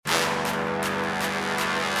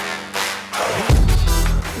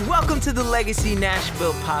Welcome to the Legacy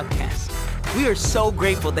Nashville podcast. We are so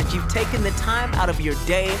grateful that you've taken the time out of your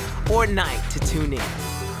day or night to tune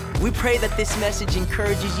in. We pray that this message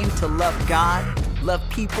encourages you to love God, love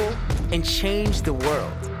people, and change the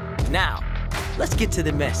world. Now, let's get to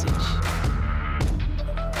the message.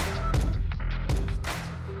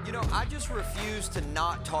 You know, I just refuse to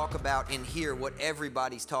not talk about in here what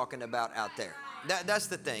everybody's talking about out there. That's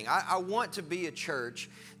the thing. I want to be a church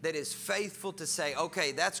that is faithful to say,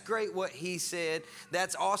 okay, that's great what he said.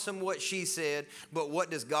 That's awesome what she said. But what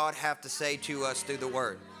does God have to say to us through the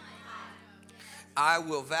word? I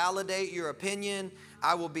will validate your opinion.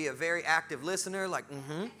 I will be a very active listener, like,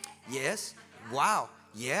 yes, wow,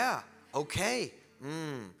 yeah, okay,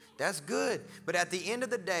 that's good. But at the end of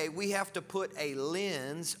the day, we have to put a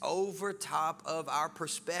lens over top of our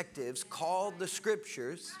perspectives called the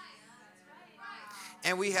scriptures.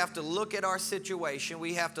 And we have to look at our situation.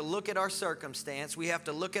 We have to look at our circumstance. We have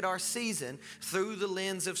to look at our season through the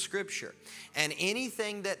lens of Scripture. And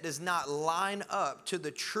anything that does not line up to the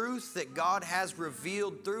truth that God has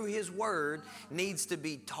revealed through His Word needs to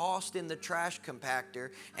be tossed in the trash compactor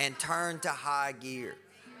and turned to high gear.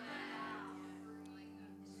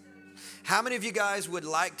 How many of you guys would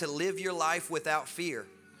like to live your life without fear?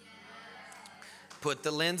 Put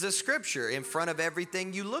the lens of Scripture in front of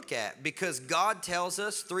everything you look at, because God tells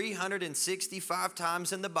us 365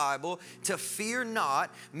 times in the Bible to fear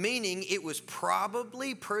not, meaning it was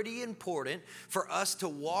probably pretty important for us to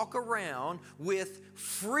walk around with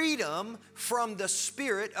freedom from the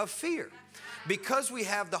spirit of fear. Because we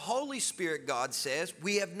have the Holy Spirit, God says,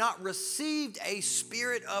 we have not received a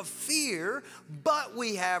spirit of fear, but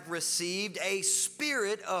we have received a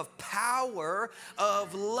spirit of power,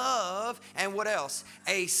 of love, and what else?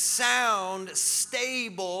 A sound,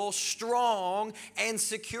 stable, strong, and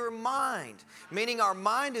secure mind. Meaning our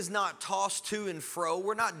mind is not tossed to and fro.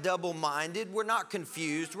 We're not double-minded. We're not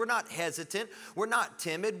confused. We're not hesitant. We're not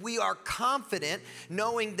timid. We are confident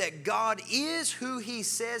knowing that God is who He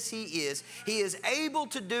says He is. He is able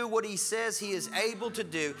to do what He says He is able to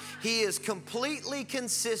do. He is completely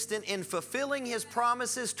consistent in fulfilling His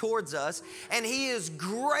promises towards us. And He is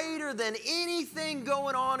greater than anything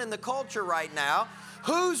going on in the culture right now.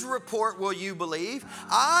 Whose report will you believe?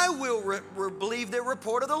 I will believe the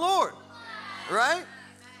report of the Lord. Right?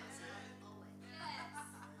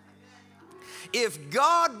 If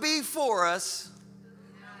God be for us,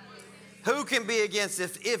 who can be against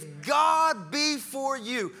us? If God be for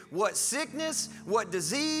you, what sickness, what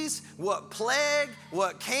disease, what plague,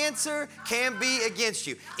 what cancer can be against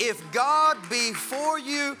you? If God be for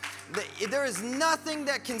you, there is nothing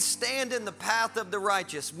that can stand in the path of the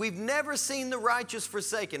righteous. We've never seen the righteous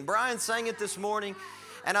forsaken. Brian sang it this morning.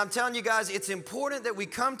 And I'm telling you guys, it's important that we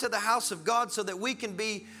come to the house of God so that we can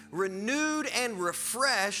be renewed and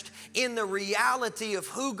refreshed in the reality of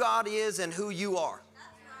who God is and who you are.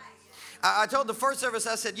 I told the first service,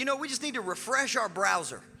 I said, we just need to refresh our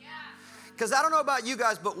browser. Because I don't know about you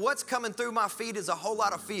guys, but what's coming through my feed is a whole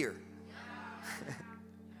lot of fear.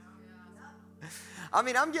 I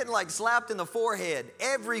mean, I'm getting like slapped in the forehead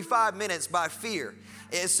every 5 minutes by fear.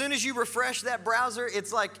 As soon as you refresh that browser,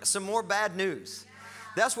 it's like some more bad news.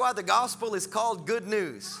 That's why the gospel is called good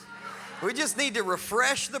news. We just need to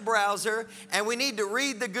refresh the browser and we need to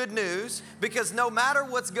read the good news, because no matter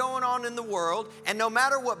what's going on in the world and no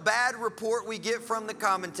matter what bad report we get from the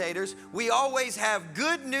commentators, we always have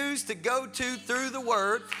good news to go to through the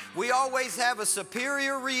Word. We always have a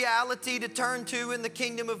superior reality to turn to in the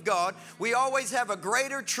kingdom of God. We always have a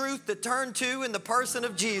greater truth to turn to in the person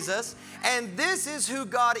of Jesus. And this is who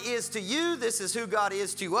God is to you. This is who God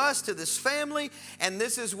is to us, to this family. And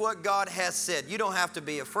this is what God has said. You don't have to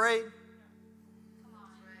be afraid.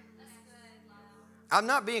 I'm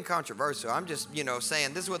not being controversial. I'm just,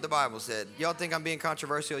 saying this is what the Bible said. Y'all think I'm being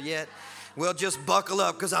controversial yet? Well, just buckle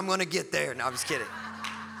up because I'm going to get there. No, I'm just kidding.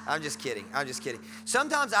 I'm just kidding.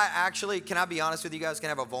 Sometimes I actually, can I be honest with you guys? Can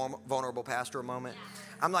I have a vulnerable pastoral moment?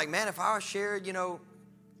 I'm like, man, if I share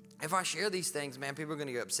these things, man, people are going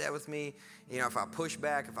to get upset with me. If I push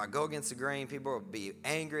back, if I go against the grain, people will be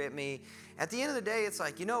angry at me. At the end of the day, it's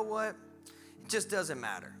like, you know what? It just doesn't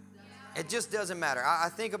matter. It just doesn't matter. I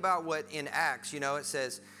think about what in Acts, it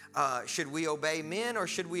says, should we obey men or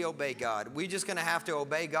should we obey God? We're just going to have to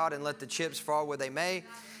obey God and let the chips fall where they may.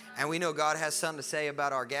 And we know God has something to say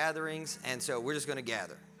about our gatherings. And so we're just going to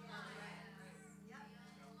gather.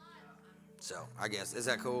 So I guess, is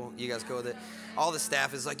that cool? You guys cool with it? All the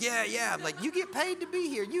staff is like, yeah. I'm like, you get paid to be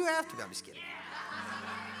here. You have to. I'm just kidding.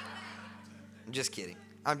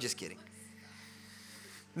 I'm just kidding.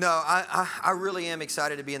 No, I really am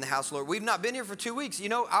excited to be in the house, Lord. We've not been here for 2 weeks.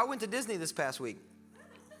 I went to Disney this past week.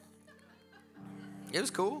 It was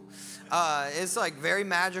cool. It's like very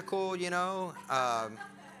magical, you know.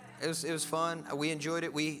 It was fun. We enjoyed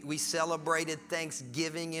it. We celebrated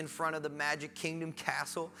Thanksgiving in front of the Magic Kingdom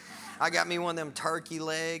Castle. I got me one of them turkey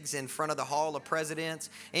legs in front of the Hall of Presidents.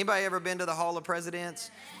 Anybody ever been to the Hall of Presidents?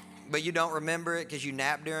 But you don't remember it because you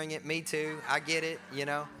napped during it? Me too. I get it, you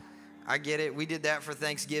know. I get it. We did that for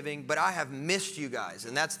Thanksgiving. But I have missed you guys.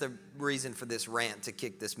 And that's the reason for this rant to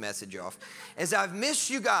kick this message off. Is I've missed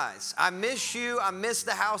you guys. I miss you. I miss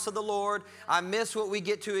the house of the Lord. I miss what we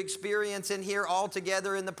get to experience in here all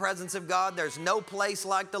together in the presence of God. There's no place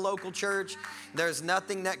like the local church. There's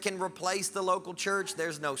nothing that can replace the local church.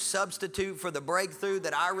 There's no substitute for the breakthrough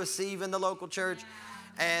that I receive in the local church.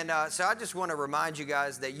 And so I just want to remind you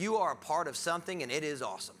guys that you are a part of something, and it is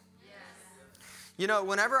awesome. You know,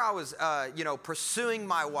 whenever I was, pursuing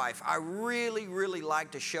my wife, I really, really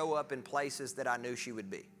liked to show up in places that I knew she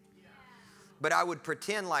would be. But I would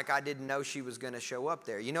pretend like I didn't know she was going to show up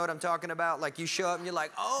there. You know what I'm talking about? Like you show up and you're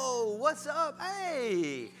like, oh, what's up?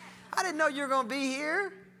 Hey, I didn't know you were going to be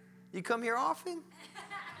here. You come here often?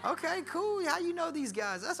 Okay, cool. How you know these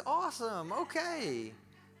guys? That's awesome. Okay.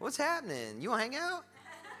 What's happening? You want to hang out?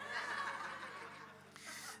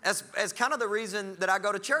 As kind of the reason that I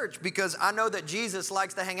go to church, because I know that Jesus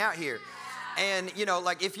likes to hang out here. And, you know,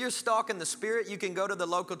 like if you're stalking the Spirit, you can go to the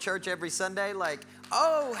local church every Sunday like,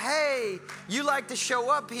 oh, hey, you like to show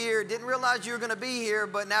up here. Didn't realize you were going to be here,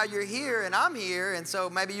 but now you're here and I'm here. And so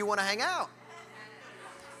maybe you want to hang out.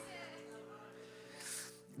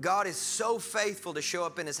 God is so faithful to show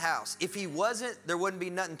up in his house. If he wasn't, there wouldn't be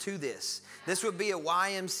nothing to this. This would be a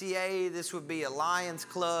YMCA. This would be a Lions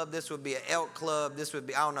Club. This would be an Elk Club. This would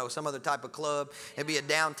be, I don't know, some other type of club. It'd be a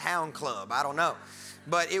downtown club. I don't know.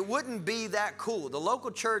 But it wouldn't be that cool. The local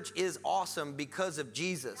church is awesome because of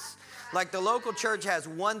Jesus. Like the local church has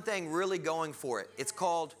one thing really going for it. It's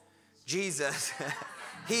called Jesus.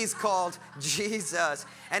 He's called Jesus.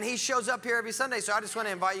 And he shows up here every Sunday. So I just want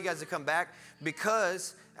to invite you guys to come back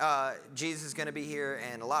because Jesus is going to be here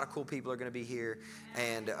and a lot of cool people are going to be here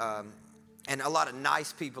and a lot of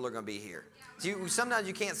nice people are going to be here. So sometimes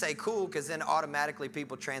you can't say cool because then automatically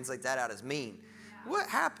people translate that out as mean. What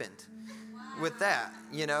happened with that,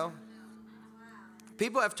 you know?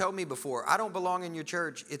 People have told me before, I don't belong in your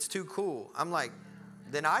church. It's too cool. I'm like,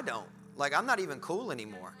 then I don't. Like, I'm not even cool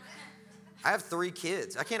anymore. I have 3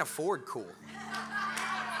 kids. I can't afford cool.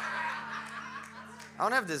 I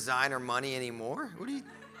don't have designer money anymore. What do you...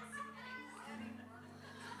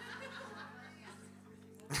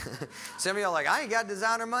 Some of y'all are like, I ain't got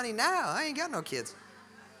designer money now. I ain't got no kids.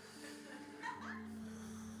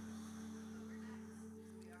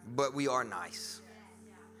 But we are nice.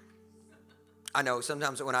 I know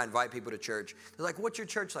sometimes when I invite people to church, they're like, what's your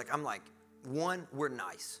church like? I'm like, 1, we're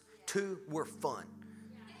nice. 2, we're fun.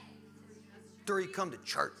 3, come to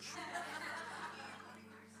church.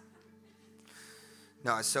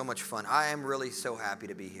 No, it's so much fun. I am really so happy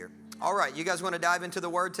to be here. All right, you guys want to dive into the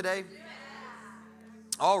word today?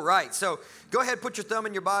 All right, so go ahead, put your thumb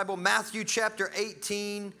in your Bible. Matthew chapter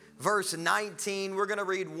 18, verse 19. We're going to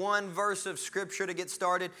read one verse of scripture to get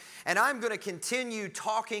started. And I'm going to continue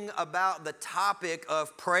talking about the topic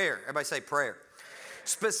of prayer. Everybody say prayer.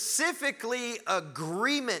 Specifically,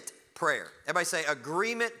 agreement prayer. Everybody say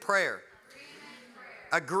agreement prayer.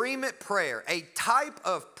 Agreement prayer, a type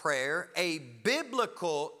of prayer, a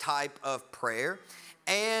biblical type of prayer,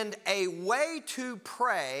 and a way to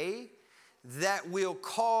pray that will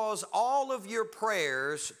cause all of your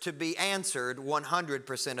prayers to be answered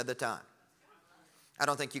 100% of the time. I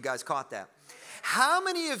don't think you guys caught that. How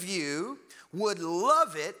many of you would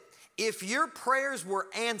love it if your prayers were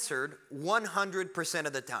answered 100%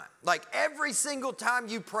 of the time? Like every single time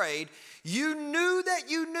you prayed, you knew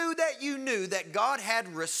that God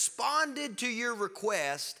had responded to your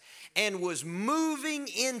request and was moving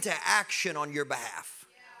into action on your behalf.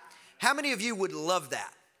 How many of you would love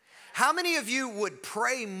that? How many of you would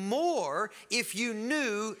pray more if you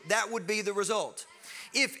knew that would be the result?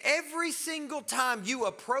 If every single time you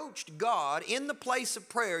approached God in the place of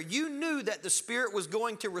prayer, you knew that the Spirit was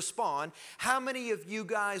going to respond, how many of you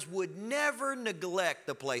guys would never neglect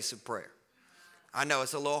the place of prayer? I know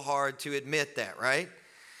it's a little hard to admit that, right?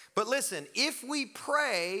 But listen, if we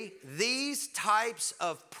pray these types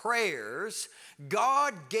of prayers,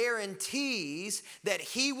 God guarantees that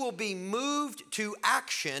He will be moved to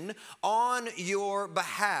action on your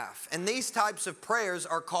behalf. And these types of prayers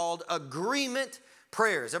are called agreement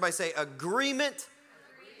prayers. Everybody say agreement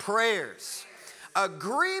prayers.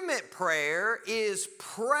 Agreement prayer is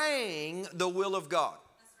praying the will of God.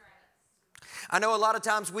 I know a lot of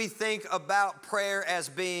times we think about prayer as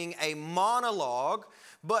being a monologue,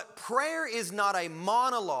 But prayer is not a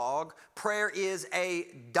monologue. Prayer is a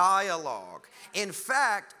dialogue. In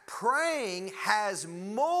fact, praying has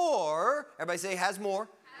more. Everybody say has more.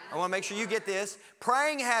 I want to make sure you get this.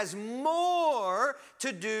 Praying has more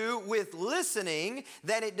to do with listening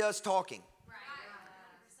than it does talking.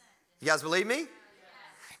 You guys believe me?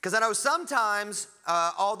 Because I know sometimes,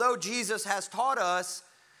 although Jesus has taught us,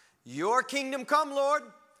 your kingdom come, Lord,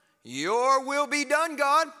 your will be done,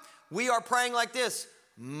 God, we are praying like this.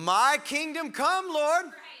 My kingdom come, Lord.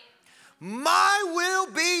 My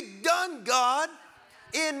will be done, God,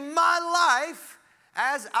 in my life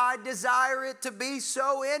as I desire it to be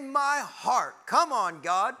so in my heart. Come on,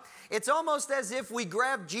 God. It's almost as if we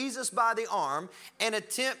grab Jesus by the arm and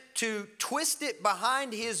attempt to twist it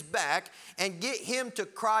behind his back and get him to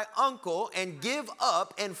cry uncle and give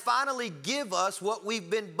up and finally give us what we've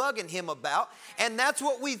been bugging him about. And that's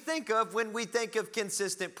what we think of when we think of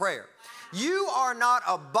consistent prayer. You are not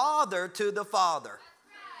a bother to the Father.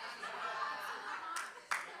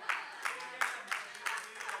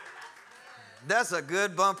 That's a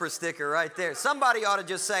good bumper sticker right there. Somebody ought to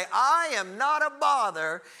just say, I am not a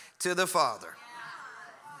bother to the Father.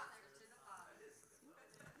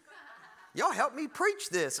 Y'all help me preach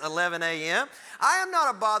this, 11 a.m. I am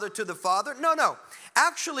not a bother to the Father. No.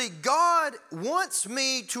 Actually, God wants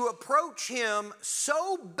me to approach him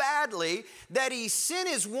so badly that he sent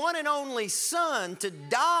his one and only Son to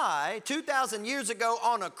die 2,000 years ago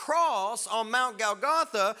on a cross on Mount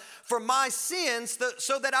Golgotha for my sins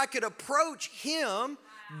so that I could approach him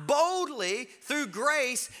boldly through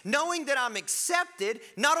grace, knowing that I'm accepted,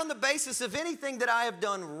 not on the basis of anything that I have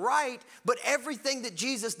done right, but everything that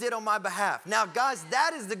Jesus did on my behalf. Now, guys,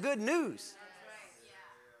 that is the good news.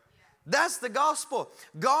 That's the gospel.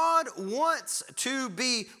 God wants to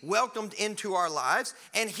be welcomed into our lives,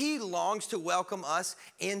 and he longs to welcome us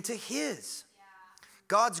into his.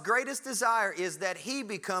 God's greatest desire is that he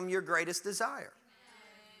become your greatest desire.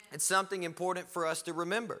 It's something important for us to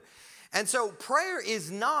remember. And so prayer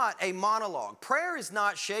is not a monologue. Prayer is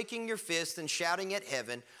not shaking your fist and shouting at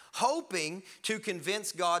heaven, hoping to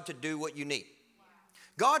convince God to do what you need.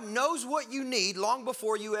 God knows what you need long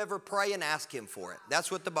before you ever pray and ask him for it.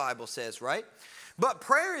 That's what the Bible says, right? But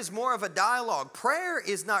prayer is more of a dialogue. Prayer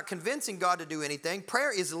is not convincing God to do anything.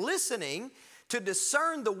 Prayer is listening to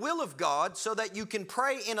discern the will of God so that you can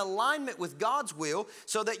pray in alignment with God's will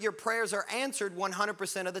so that your prayers are answered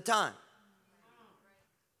 100% of the time.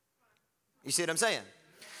 You see what I'm saying?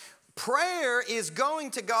 Prayer is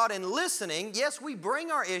going to God and listening. Yes, we bring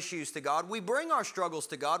our issues to God. We bring our struggles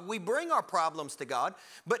to God. We bring our problems to God,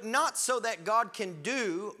 but not so that God can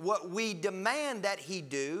do what we demand that he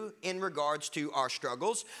do in regards to our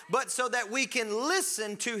struggles, but so that we can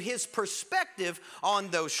listen to his perspective on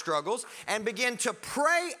those struggles and begin to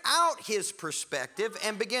pray out his perspective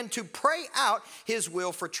and begin to pray out his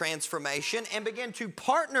will for transformation and begin to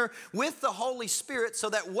partner with the Holy Spirit so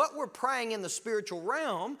that what we're praying in the spiritual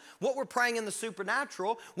realm, what we're praying in the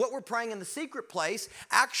supernatural, what we're praying in the secret place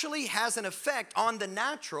actually has an effect on the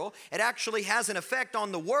natural. It actually has an effect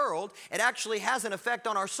on the world. It actually has an effect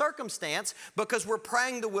on our circumstance because we're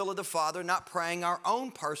praying the will of the Father, not praying our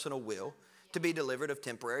own personal will to be delivered of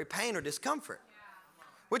temporary pain or discomfort.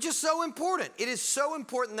 Which is so important. It is so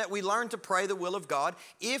important that we learn to pray the will of God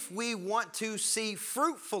if we want to see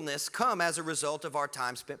fruitfulness come as a result of our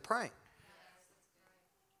time spent praying.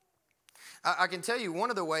 I can tell you one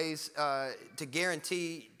of the ways to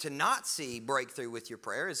guarantee to not see breakthrough with your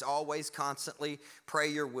prayer is always constantly pray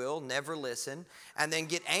your will, never listen, and then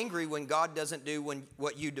get angry when God doesn't do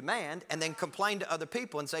what you demand, and then complain to other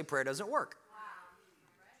people and say prayer doesn't work.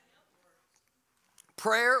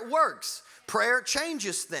 Prayer works. Prayer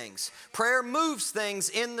changes things. Prayer moves things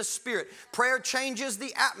in the Spirit. Prayer changes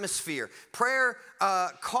the atmosphere. Prayer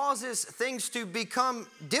causes things to become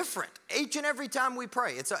different each and every time we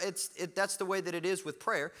pray. That's the way that it is with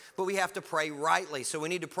prayer, but we have to pray rightly. So we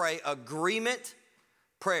need to pray agreement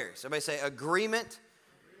prayers. Everybody say agreement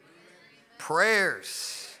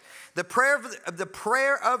prayers. The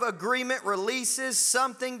prayer of agreement releases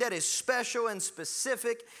something that is special and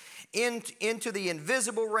specific into the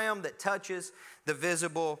invisible realm that touches the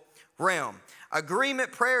visible realm.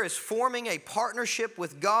 Agreement prayer is forming a partnership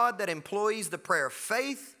with God that employs the prayer of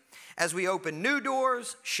faith as we open new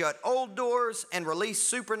doors, shut old doors, and release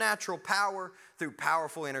supernatural power through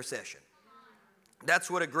powerful intercession. That's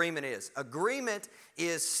what agreement is. Agreement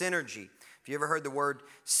is synergy. Have you ever heard the word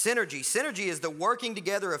synergy? Synergy is the working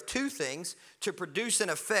together of two things to produce an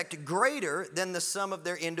effect greater than the sum of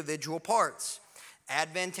their individual parts.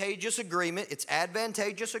 Advantageous agreement. It's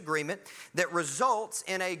advantageous agreement that results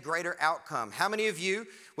in a greater outcome. How many of you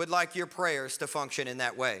would like your prayers to function in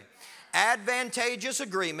that way? Advantageous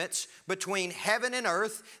agreements between heaven and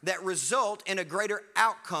earth that result in a greater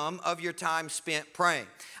outcome of your time spent praying.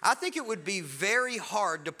 I think it would be very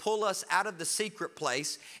hard to pull us out of the secret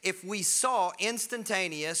place if we saw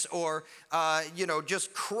instantaneous or,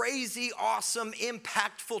 just crazy, awesome,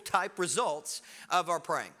 impactful type results of our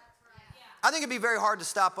praying. I think it'd be very hard to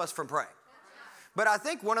stop us from praying. But I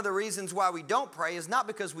think one of the reasons why we don't pray is not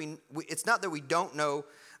because it's not that we don't know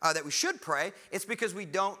that we should pray. It's because we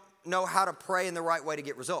don't know how to pray in the right way to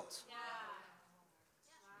get results.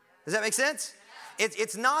 Does that make sense?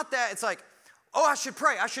 It's not that it's like, oh, I should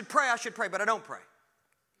pray, but I don't pray.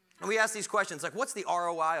 And we ask these questions like, what's the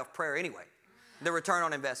ROI of prayer anyway? The return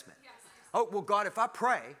on investment. Oh, well, God, if I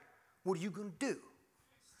pray, what are you going to do?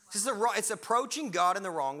 It's approaching God in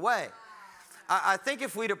the wrong way. I think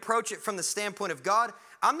if we'd approach it from the standpoint of God,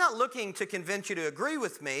 I'm not looking to convince you to agree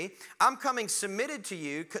with me. I'm coming submitted to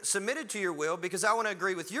you, submitted to your will because I want to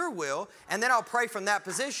agree with your will, and then I'll pray from that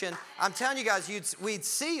position. I'm telling you guys, we'd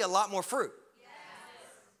see a lot more fruit.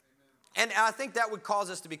 And I think that would cause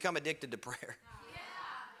us to become addicted to prayer.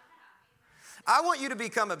 I want you to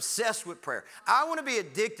become obsessed with prayer. I want to be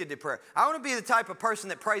addicted to prayer. I want to be the type of person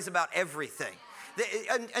that prays about everything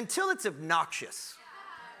until it's obnoxious.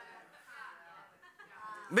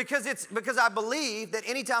 Because I believe that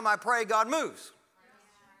anytime I pray, God moves.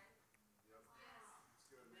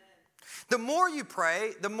 The more you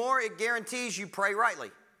pray, the more it guarantees you pray rightly.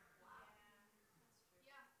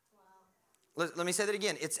 Let me say that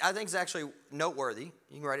again. I think it's actually noteworthy.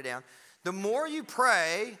 You can write it down. The more you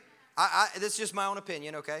pray, this is just my own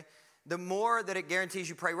opinion, okay? The more that it guarantees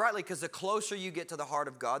you pray rightly, because the closer you get to the heart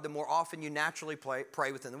of God, the more often you naturally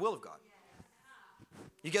pray within the will of God.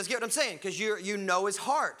 You guys get what I'm saying? Because you know his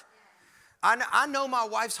heart. I know my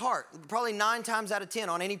wife's heart probably 9 times out of 10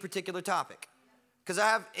 on any particular topic because I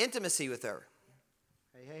have intimacy with her.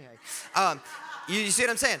 Hey. You see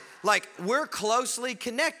what I'm saying? Like, we're closely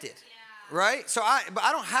connected, right? So but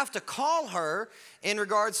I don't have to call her in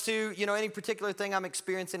regards to, any particular thing I'm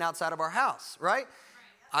experiencing outside of our house, right?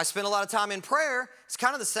 I spend a lot of time in prayer. It's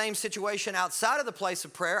kind of the same situation outside of the place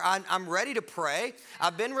of prayer. I'm ready to pray.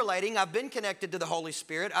 I've been relating. I've been connected to the Holy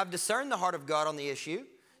Spirit. I've discerned the heart of God on the issue.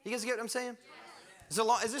 You guys get what I'm saying?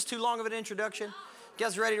 Is this too long of an introduction? You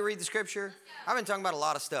guys ready to read the scripture? I've been talking about a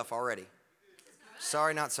lot of stuff already.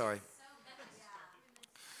 Sorry, not sorry.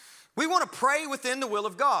 We want to pray within the will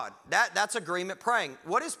of God. That's agreement praying.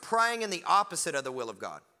 What is praying in the opposite of the will of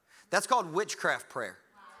God? That's called witchcraft prayer.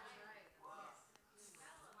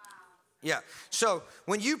 Yeah. So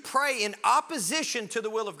when you pray in opposition to the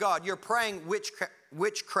will of God, you're praying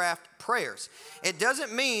witchcraft prayers. It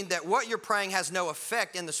doesn't mean that what you're praying has no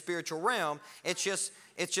effect in the spiritual realm. It's just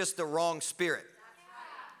the wrong spirit.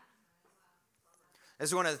 This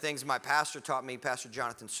is one of the things my pastor taught me, Pastor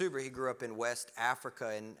Jonathan Suber. He grew up in West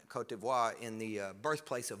Africa in Cote d'Ivoire in the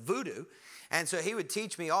birthplace of voodoo. And so he would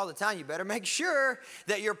teach me all the time, you better make sure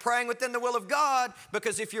that you're praying within the will of God,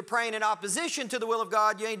 because if you're praying in opposition to the will of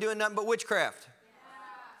God, you ain't doing nothing but witchcraft.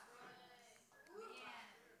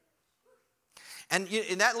 And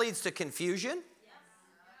that leads to confusion,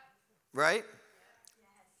 right?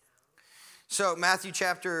 So Matthew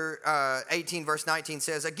chapter 18, verse 19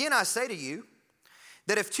 says, "Again I say to you,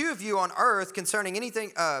 that if 2 of you on earth concerning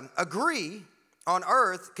anything agree on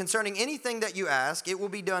earth concerning anything that you ask, it will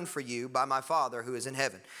be done for you by my Father who is in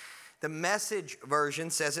heaven." The Message version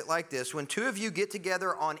says it like this: when 2 of you get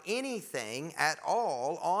together on anything at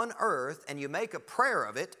all on earth and you make a prayer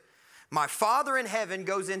of it, my Father in heaven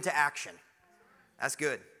goes into action. That's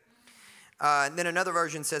good. And then another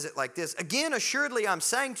version says it like this: again, assuredly I'm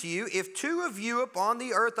saying to you, if 2 of you upon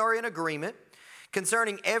the earth are in agreement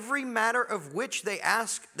concerning every matter of which they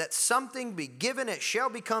ask that something be given, it shall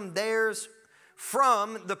become theirs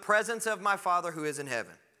from the presence of my Father who is in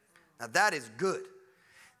heaven. Now that is good.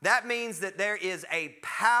 That means that there is a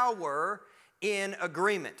power in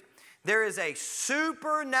agreement. There is a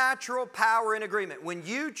supernatural power in agreement. When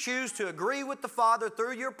you choose to agree with the Father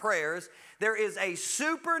through your prayers, there is a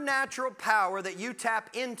supernatural power that you tap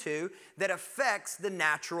into that affects the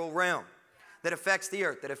natural realm, that affects the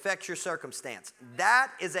earth, that affects your circumstance.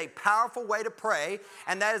 That is a powerful way to pray,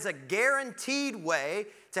 and that is a guaranteed way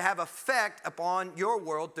to have effect upon your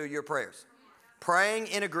world through your prayers. Praying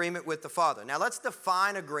in agreement with the Father. Now let's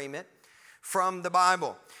define agreement from the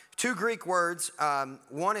Bible. 2 Greek words.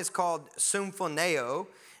 One is called symphoneo,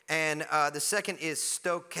 and the second is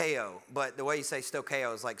stokeo. But the way you say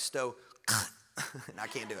stokeo is like sto. And I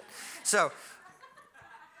can't do it. So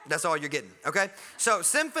That's all you're getting, okay? So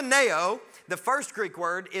symphoneo, the first Greek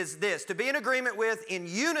word is this, to be in agreement with, in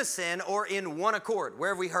unison, or in one accord. Where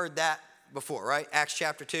have we heard that before, right? Acts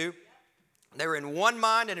chapter 2. They were in one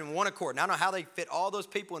mind and in one accord. And I don't know how they fit all those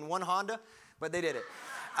people in one Honda, but they did it.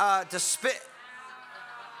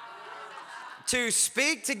 To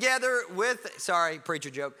speak together with, sorry, preacher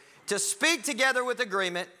joke. To speak together with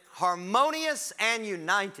agreement, harmonious and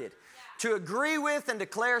united. To agree with and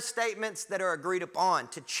declare statements that are agreed upon.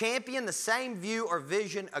 To champion the same view or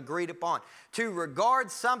vision agreed upon. To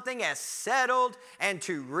regard something as settled and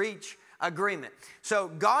to reach agreement. So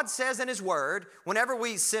God says in His Word, whenever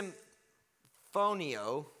we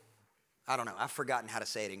symphoneo, I don't know, I've forgotten how to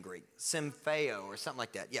say it in Greek. Sympheo or something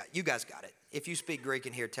like that. Yeah, you guys got it. If you speak Greek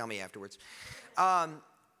in here, tell me afterwards.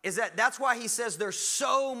 That's why He says there's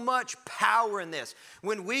so much power in this.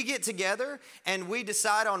 When we get together and we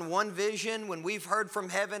decide on one vision, when we've heard from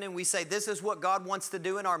heaven and we say this is what God wants to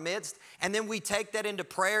do in our midst, and then we take that into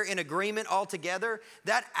prayer in agreement all together,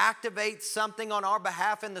 that activates something on our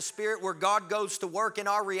behalf in the Spirit where God goes to work in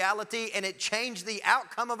our reality and it changed the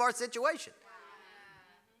outcome of our situation.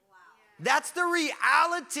 That's the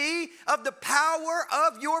reality of the power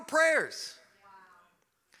of your prayers.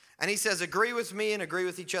 And He says, agree with me and agree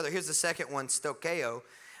with each other. Here's the second one, stokeo.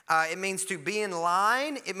 It means to be in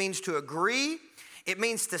line. It means to agree. It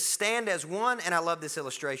means to stand as one. And I love this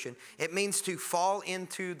illustration. It means to fall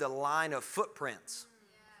into the line of footprints.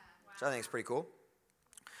 So I think it's pretty cool.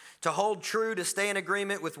 To hold true, to stay in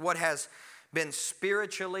agreement with what has been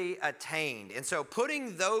spiritually attained. And so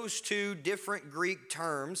putting those two different Greek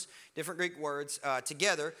terms, different Greek words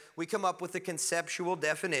together, we come up with a conceptual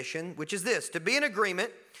definition, which is this. To be in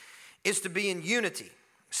agreement is to be in unity,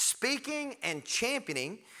 speaking and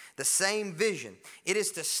championing the same vision. It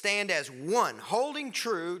is to stand as one, holding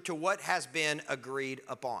true to what has been agreed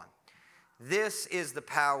upon. This is the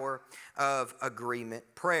power of agreement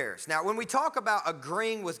prayers. Now, when we talk about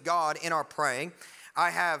agreeing with God in our praying, I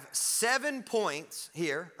have 7 points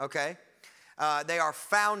here, okay? They are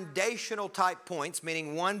foundational type points,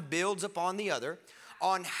 meaning one builds upon the other,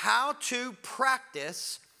 on how to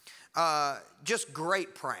practice just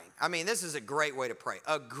great praying. I mean, this is a great way to pray.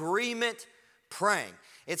 Agreement praying.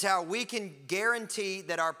 It's how we can guarantee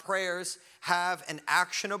that our prayers have an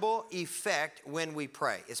actionable effect when we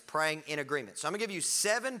pray. It's praying in agreement. So I'm going to give you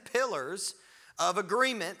 7 pillars of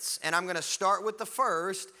agreements, and I'm going to start with the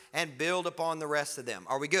first and build upon the rest of them.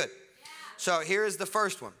 Are we good? Yeah. So here is the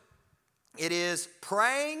first one. It is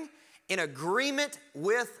praying in agreement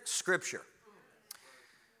with Scripture.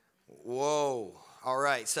 Whoa. All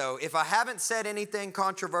right. So if I haven't said anything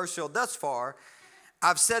controversial thus far,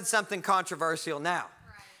 I've said something controversial now.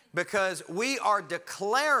 Because we are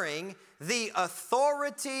declaring the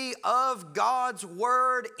authority of God's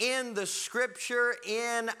Word in the Scripture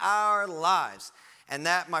in our lives. And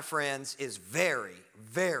that, my friends, is very,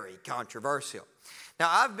 very controversial. Now,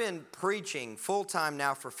 I've been preaching full-time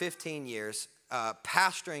now for 15 years,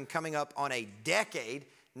 pastoring coming up on a decade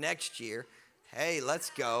next year. Hey,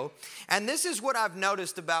 let's go. And this is what I've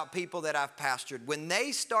noticed about people that I've pastored. When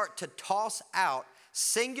they start to toss out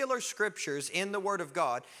singular scriptures in the Word of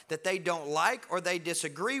God that they don't like or they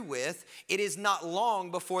disagree with, it is not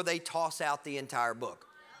long before they toss out the entire book.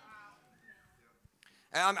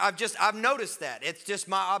 I've noticed that. It's just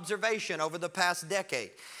my observation over the past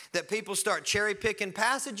decade that people start cherry picking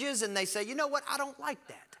passages and they say, you know what, I don't like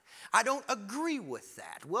that. I don't agree with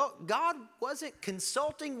that. Well, God wasn't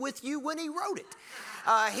consulting with you when He wrote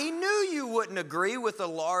it. He knew you wouldn't agree with a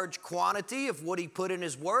large quantity of what He put in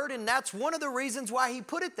His Word, and that's one of the reasons why He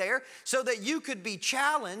put it there, so that you could be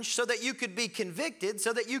challenged, so that you could be convicted,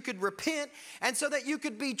 so that you could repent, and so that you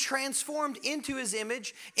could be transformed into His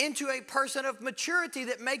image, into a person of maturity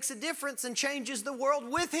that makes a difference and changes the world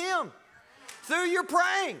with Him through your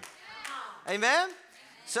praying. Amen?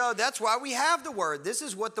 So that's why we have the Word. This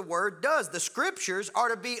is what the Word does. The Scriptures are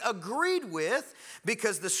to be agreed with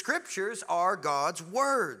because the Scriptures are God's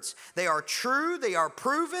words. They are true, they are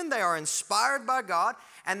proven, they are inspired by God,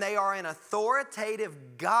 and they are an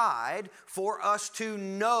authoritative guide for us to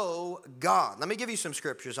know God. Let me give you some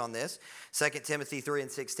Scriptures on this. 2 Timothy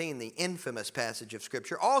 3:16, the infamous passage of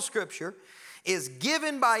Scripture. All Scripture is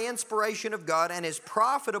given by inspiration of God and is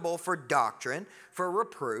profitable for doctrine, for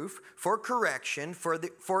reproof, for correction,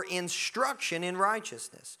 for instruction in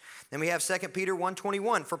righteousness. Then we have 2 Peter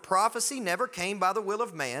 1:21. For prophecy never came by the will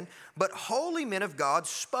of man, but holy men of God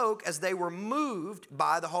spoke as they were moved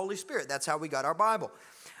by the Holy Spirit. That's how we got our Bible.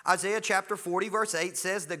 Isaiah chapter 40 verse 8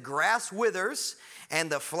 says, the grass withers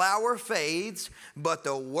and the flower fades, but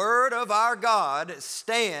the word of our God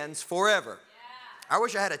stands forever. I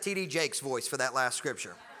wish I had a T.D. Jakes voice for that last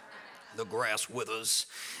scripture. The grass withers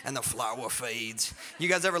and the flower fades. You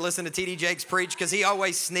guys ever listen to T.D. Jakes preach? Because he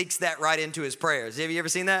always sneaks that right into his prayers. Have you ever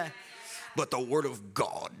seen that? But the word of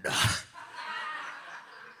God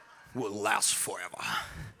will last forever.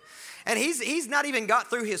 And he's not even got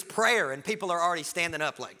through his prayer and people are already standing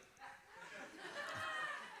up like.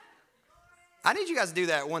 I need you guys to do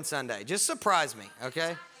that one Sunday. Just surprise me,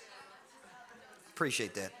 okay?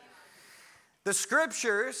 Appreciate that. The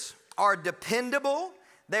scriptures are dependable.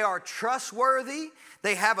 They are trustworthy.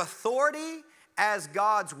 They have authority as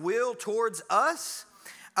God's will towards us.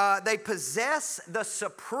 They possess the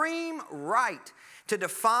supreme right to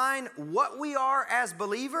define what we are as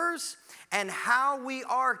believers and how we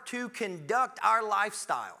are to conduct our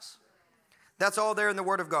lifestyles. That's all there in the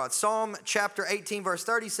Word of God. Psalm chapter 18 verse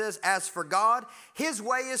 30 says, as for God, His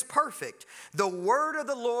way is perfect. The word of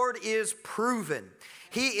the Lord is proven.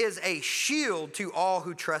 He is a shield to all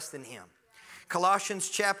who trust in Him. Colossians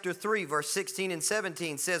chapter 3 verse 16 and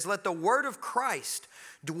 17 says, let the word of Christ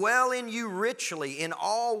dwell in you richly in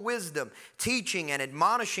all wisdom, teaching and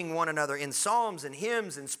admonishing one another in psalms and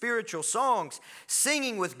hymns and spiritual songs,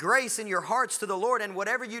 singing with grace in your hearts to the Lord. And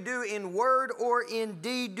whatever you do in word or in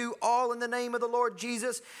deed, do all in the name of the Lord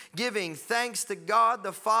Jesus, giving thanks to God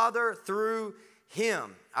the Father through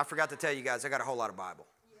Him. I forgot to tell you guys, I got a whole lot of Bible,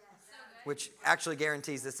 which actually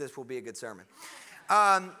guarantees that this will be a good sermon.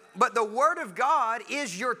 But the Word of God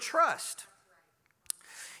is your trust.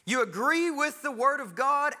 You agree with the Word of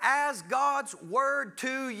God as God's Word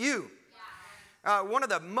to you. One of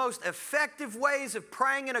the most effective ways of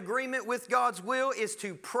praying in agreement with God's will is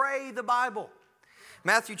to pray the Bible.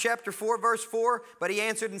 Matthew chapter 4 verse 4, but He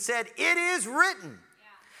answered and said, it is written,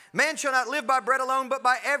 man shall not live by bread alone, but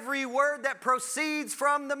by every word that proceeds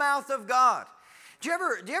from the mouth of God. Do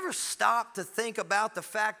you ever stop to think about the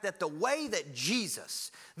fact that the way that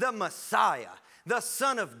Jesus, the Messiah, the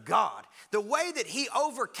Son of God, the way that He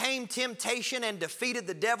overcame temptation and defeated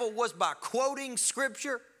the devil was by quoting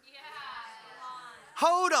Scripture? Yeah.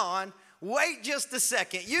 Hold on, wait just a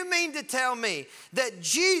second. You mean to tell me that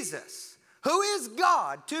Jesus, who is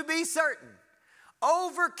God to be certain,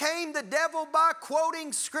 overcame the devil by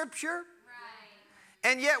quoting Scripture?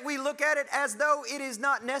 And yet we look at it as though it is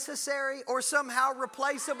not necessary or somehow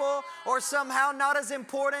replaceable or somehow not as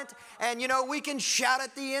important. And, we can shout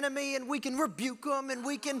at the enemy and we can rebuke them and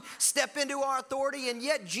we can step into our authority. And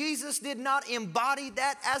yet Jesus did not embody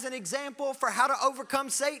that as an example for how to overcome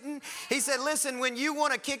Satan. He said, listen, when you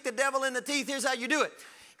want to kick the devil in the teeth, here's how you do it.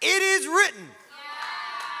 It is written.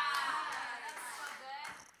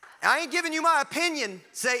 I ain't giving you my opinion,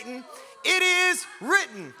 Satan. It is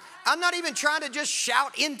written. I'm not even trying to just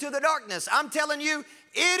shout into the darkness. I'm telling you,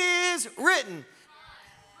 it is written.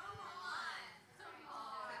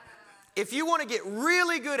 If you want to get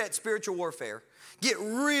really good at spiritual warfare, get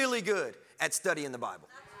really good at studying the Bible.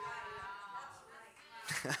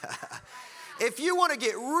 If you want to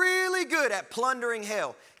get really good at plundering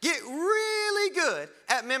hell, get really good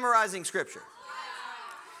at memorizing Scripture.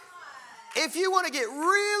 If you want to get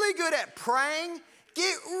really good at praying,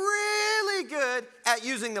 get really good at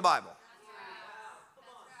using the Bible.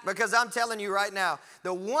 Because I'm telling you right now,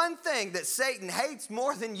 the one thing that Satan hates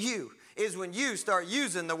more than you is when you start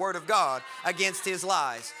using the Word of God against his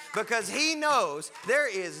lies. Because he knows there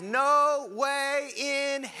is no way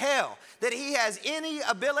in hell that he has any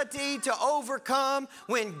ability to overcome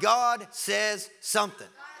when God says something.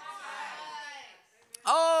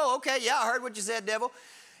 Oh, okay, yeah, I heard what you said, devil.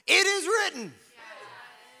 It is written.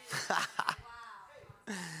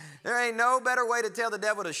 There ain't no better way to tell the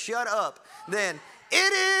devil to shut up than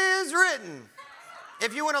it is written.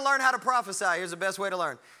 If you want to learn how to prophesy, here's the best way to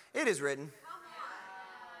learn. It is written.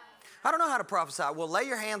 I don't know how to prophesy. Well, lay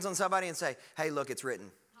your hands on somebody and say, hey, look, it's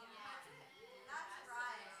written.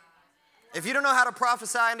 If you don't know how to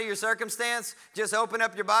prophesy into your circumstance, just open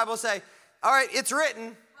up your Bible and say, all right, it's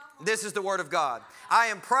written. This is the Word of God. I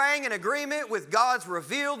am praying in agreement with God's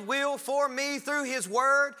revealed will for me through His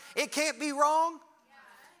Word. It can't be wrong.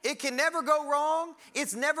 It can never go wrong.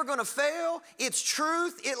 It's never going to fail. It's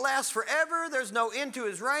truth. It lasts forever. There's no end to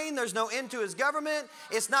His reign. There's no end to His government.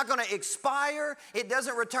 It's not going to expire. It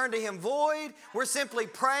doesn't return to Him void. We're simply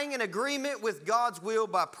praying in agreement with God's will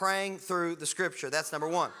by praying through the Scripture. That's number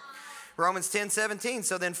one. Romans 10:17.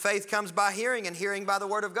 So then faith comes by hearing, and hearing by the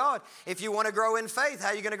Word of God. If you want to grow in faith, how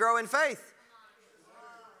are you going to grow in faith?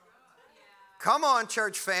 Come on,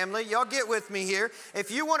 church family. Y'all get with me here.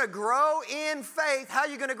 If you want to grow in faith, how are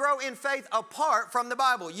you going to grow in faith apart from the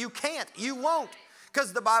Bible? You can't. You won't.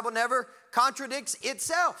 Because the Bible never contradicts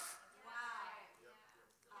itself.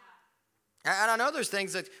 And I know there's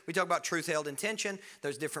things that we talk about, truth held in tension.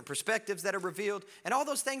 There's different perspectives that are revealed. And all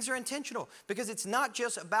those things are intentional because it's not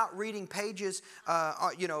just about reading pages,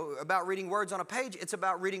 about reading words on a page. It's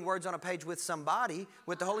about reading words on a page with somebody,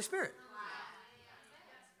 with the Holy Spirit.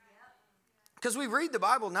 Because we read the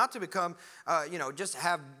Bible not to become, just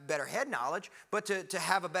have better head knowledge, but to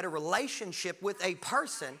have a better relationship with a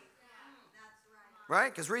person.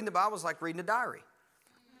 Right? Because reading the Bible is like reading a diary.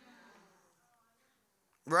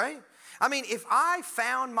 Right? I mean, if I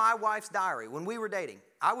found my wife's diary when we were dating,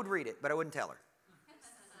 I would read it, but I wouldn't tell her.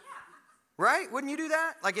 Right? Wouldn't you do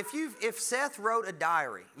that? Like if Seth wrote a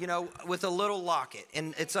diary, with a little locket,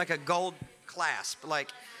 and it's like a gold clasp,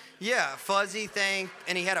 fuzzy thing,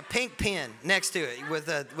 and he had a pink pen next to it with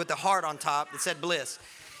a heart on top that said bliss.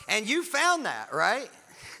 And you found that, right?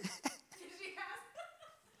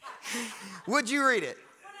 Would you read it?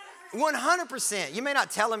 100%. You may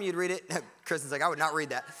not tell him you'd read it. Kristen's like, I would not read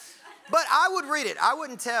that. But I would read it. I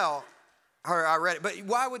wouldn't tell her I read it. But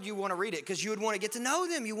why would you want to read it? Because you would want to get to know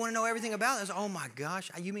them. You want to know everything about them. It's, oh my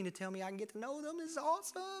gosh, you mean to tell me I can get to know them? This is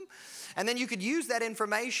awesome. And then you could use that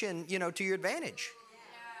information, to your advantage.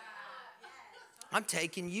 I'm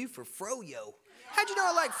taking you for froyo. How'd you know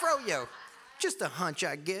I like froyo? Just a hunch,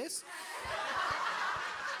 I guess.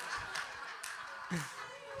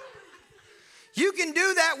 You can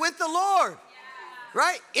do that with the Lord.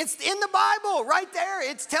 Right? It's in the Bible right there.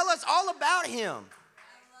 It's tell us all about him.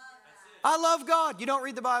 I love God. You don't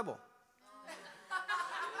read the Bible.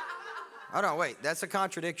 Hold on, wait. That's a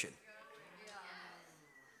contradiction.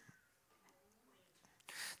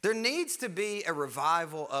 There needs to be a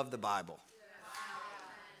revival of the Bible.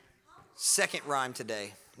 Second rhyme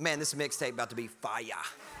today. Man, this mixtape about to be fire.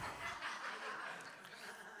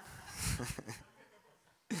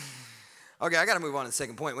 Okay, I got to move on to the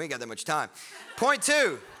second point. We ain't got that much time. Point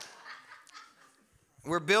 2.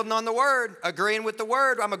 We're building on the Word, agreeing with the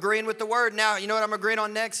Word. I'm agreeing with the Word. Now, you know what I'm agreeing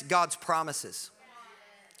on next? God's promises.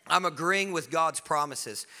 I'm agreeing with God's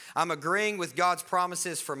promises. I'm agreeing with God's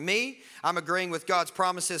promises for me. I'm agreeing with God's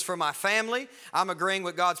promises for my family. I'm agreeing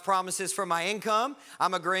with God's promises for my income.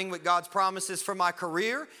 I'm agreeing with God's promises for my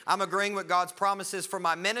career. I'm agreeing with God's promises for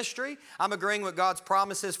my ministry. I'm agreeing with God's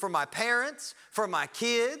promises for my parents, for my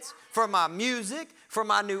kids, for my music, for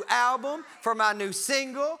my new album, for my new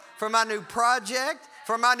single, for my new project,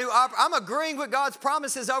 for my new opera. I'm agreeing with God's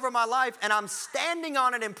promises over my life, and I'm standing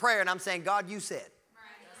on it in prayer, and I'm saying, God, you said.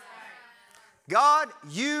 God,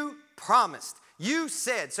 you promised. You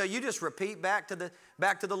said. So you just repeat back to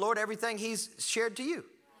the Lord everything he's shared to you.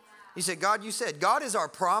 You said, God, you said. God is our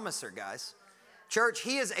promiser, guys. Church,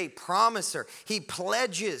 he is a promiser. He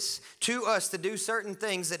pledges to us to do certain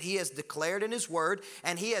things that he has declared in his word,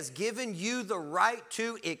 and he has given you the right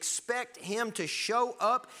to expect him to show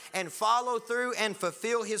up and follow through and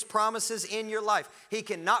fulfill his promises in your life. He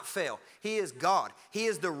cannot fail. He is God. He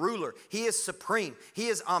is the ruler. He is supreme. He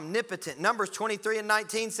is omnipotent. Numbers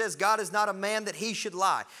 23:19 says, God is not a man that he should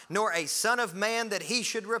lie, nor a son of man that he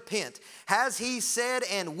should repent. Has he said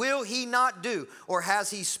and will he not do? Or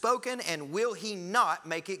has he spoken and will he not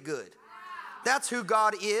make it good? That's who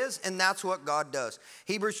God is, and that's what God does.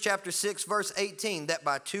 Hebrews chapter 6, verse 18, that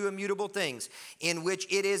by two immutable things, in which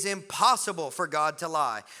it is impossible for God to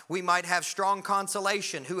lie, we might have strong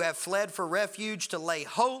consolation, who have fled for refuge to lay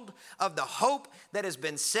hold of the hope that has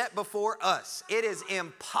been set before us. It is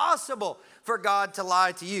impossible for God to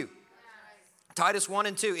lie to you. Titus 1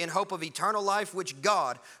 and 2, in hope of eternal life, which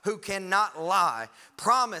God, who cannot lie,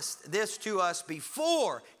 promised this to us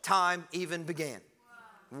before time even began.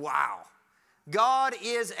 Wow. God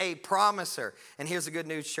is a promiser. And here's the good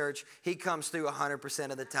news, church. He comes through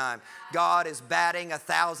 100% of the time. God is batting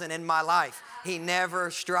 1,000 in my life. He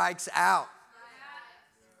never strikes out.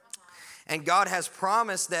 And God has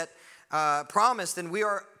promised and we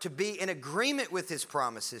are to be in agreement with his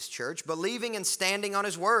promises, church, believing and standing on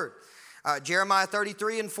his word. Jeremiah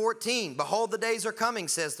 33 and 14, behold, the days are coming,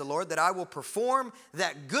 says the Lord, that I will perform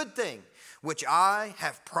that good thing which I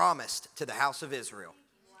have promised to the house of Israel.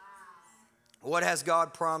 What has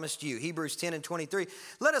God promised you? Hebrews 10 and 23.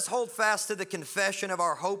 Let us hold fast to the confession of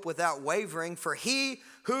our hope without wavering, for he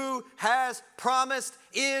who has promised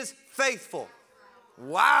is faithful.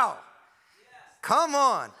 Wow. Come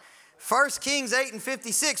on. 1 Kings 8 and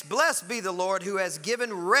 56. Blessed be the Lord who has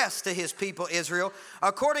given rest to his people Israel,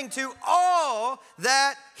 according to all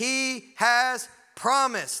that he has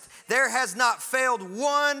promised. There has not failed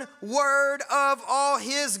one word of all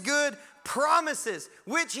his good promises,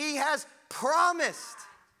 which he has promised.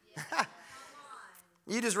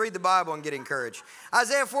 You just read the Bible and get encouraged.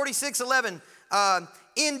 Isaiah 46:11.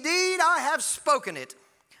 Indeed, I have spoken it.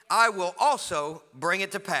 I will also bring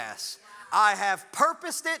it to pass. I have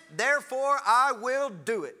purposed it, therefore I will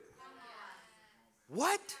do it.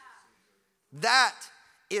 What? That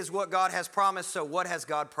is what God has promised. So what has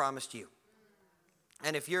God promised you?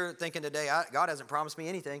 And if you're thinking today, God hasn't promised me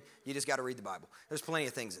anything, you just got to read the Bible. There's plenty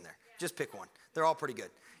of things in there. Just pick one. They're all pretty good.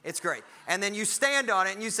 It's great. And then you stand on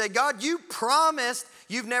it and you say, God, you promised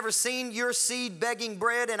you've never seen your seed begging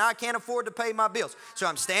bread and I can't afford to pay my bills. So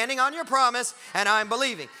I'm standing on your promise and I'm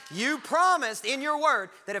believing. You promised in your word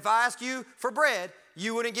that if I ask you for bread,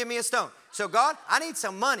 you wouldn't give me a stone. So God, I need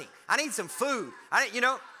some money. I need some food.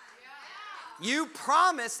 You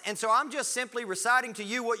promised, and so I'm just simply reciting to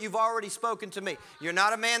you what you've already spoken to me. You're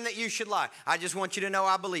not a man that you should lie. I just want you to know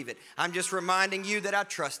I believe it. I'm just reminding you that I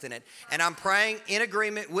trust in it. And I'm praying in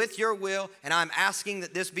agreement with your will, and I'm asking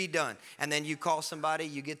that this be done. And then you call somebody,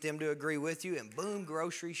 you get them to agree with you, and boom,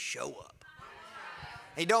 groceries show up.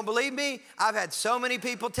 And you don't believe me? I've had so many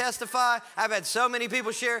people testify. I've had so many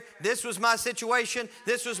people share, this was my situation,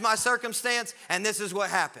 this was my circumstance, and this is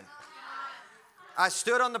what happened. I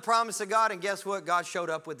stood on the promise of God, and guess what? God showed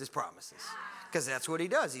up with his promises. Because that's what he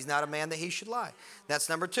does. He's not a man that he should lie. That's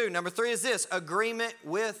number 2. Number 3 is this: agreement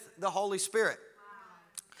with the Holy Spirit.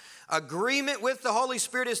 Agreement with the Holy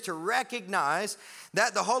Spirit is to recognize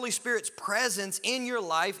that the Holy Spirit's presence in your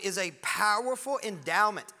life is a powerful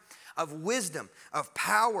endowment of wisdom, of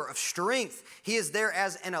power, of strength. He is there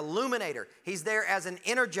as an illuminator. He's there as an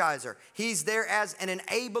energizer. He's there as an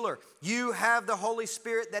enabler. You have the Holy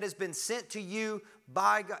Spirit that has been sent to you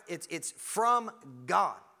by God. It's from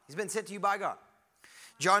God. He's been sent to you by God.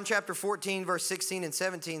 John chapter 14, verse 16 and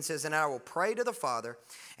 17 says, and I will pray to the Father,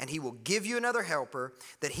 and he will give you another helper,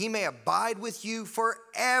 that he may abide with you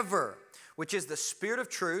forever, which is the Spirit of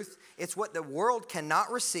truth. It's what the world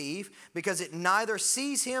cannot receive because it neither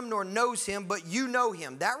sees him nor knows him, but you know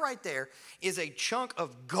him. That right there is a chunk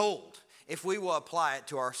of gold if we will apply it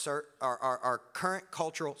to our current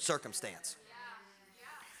cultural circumstance.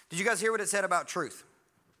 Did you guys hear what it said about truth?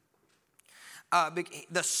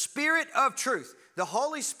 The Spirit of truth. The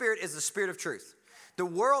Holy Spirit is the Spirit of truth. The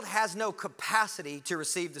world has no capacity to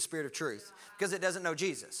receive the Spirit of truth because it doesn't know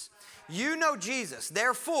Jesus. You know Jesus.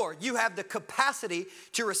 Therefore, you have the capacity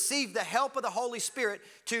to receive the help of the Holy Spirit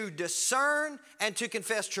to discern and to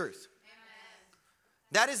confess truth. Amen.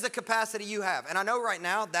 That is the capacity you have. And I know right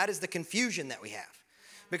now that is the confusion that we have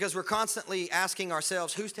because we're constantly asking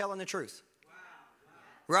ourselves, who's telling the truth?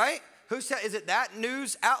 Wow. Right? Is it that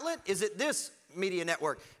news outlet? Is it this media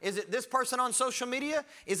network? Is it this person on social media?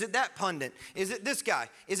 Is it that pundit? Is it this guy?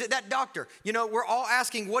 Is it that doctor? You know, we're all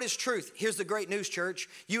asking, what is truth? Here's the great news, church.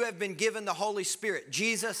 You have been given the Holy Spirit.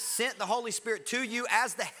 Jesus sent the Holy Spirit to you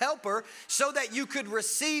as the helper so that you could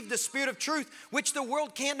receive the Spirit of truth, which the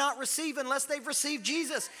world cannot receive unless they've received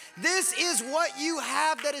Jesus. This is what you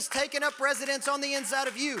have that has taken up residence on the inside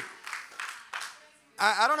of you.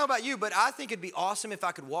 I don't know about you, but I think it'd be awesome if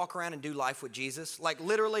I could walk around and do life with Jesus. Like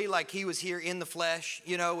literally like he was here in the flesh,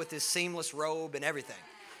 you know, with his seamless robe and everything.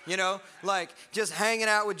 You know, like just hanging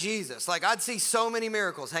out with Jesus. Like I'd see so many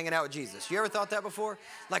miracles hanging out with Jesus. You ever thought that before?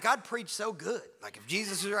 Like I'd preach so good. Like if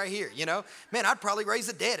Jesus was right here, you know. Man, I'd probably raise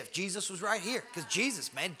the dead if Jesus was right here. Because Jesus,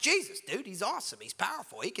 dude, he's awesome. He's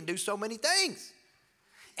powerful. He can do so many things.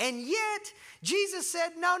 And yet, Jesus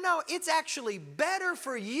said, no, it's actually better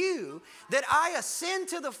for you that I ascend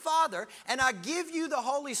to the Father and I give you the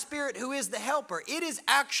Holy Spirit who is the helper. It is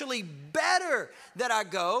actually better that I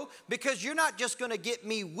go because you're not just going to get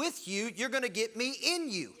me with you, you're going to get me in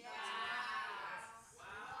you.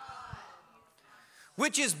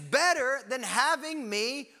 Which is better than having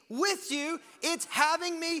me with you. It's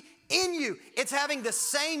having me in you. It's having the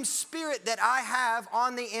same Spirit that I have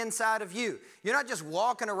on the inside of you. You're not just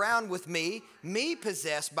walking around with me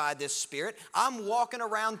possessed by this Spirit. I'm walking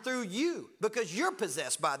around through you because you're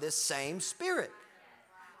possessed by this same Spirit.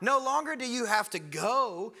 No longer do you have to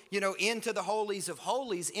go, into the holies of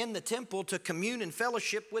holies in the temple to commune and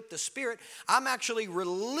fellowship with the Spirit. I'm actually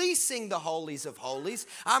releasing the holies of holies.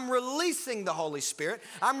 I'm releasing the Holy Spirit.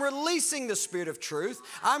 I'm releasing the Spirit of truth.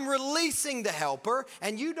 I'm releasing the helper.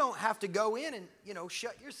 And you don't have to go in and,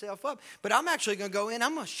 shut yourself up. But I'm actually going to go in.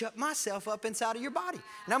 I'm going to shut myself up inside of your body.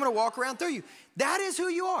 And I'm going to walk around through you. That is who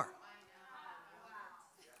you are.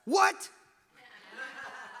 What?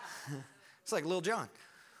 It's like Lil Jon.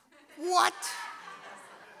 What?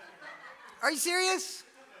 Are you serious?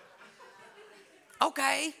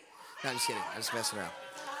 Okay. No, I'm just kidding. I'm just messing around.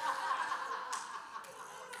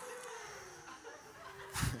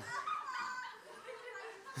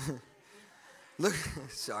 Look,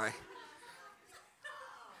 sorry.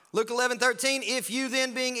 Luke 11:13, if you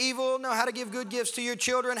then being evil know how to give good gifts to your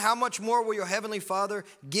children, how much more will your heavenly Father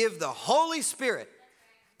give the Holy Spirit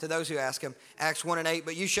to those who ask him. Acts 1:8,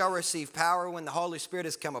 but you shall receive power when the Holy Spirit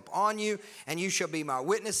has come upon you, and you shall be my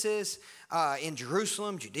witnesses in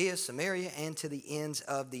Jerusalem, Judea, Samaria, and to the ends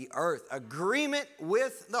of the earth. Agreement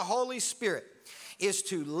with the Holy Spirit is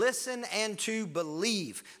to listen and to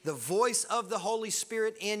believe the voice of the Holy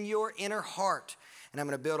Spirit in your inner heart. And I'm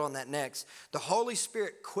going to build on that next. The Holy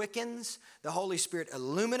Spirit quickens. The Holy Spirit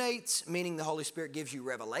illuminates, meaning the Holy Spirit gives you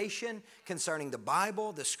revelation concerning the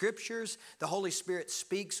Bible, the Scriptures. The Holy Spirit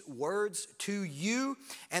speaks words to you,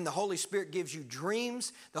 and the Holy Spirit gives you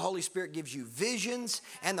dreams. The Holy Spirit gives you visions,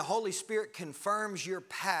 and the Holy Spirit confirms your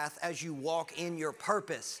path as you walk in your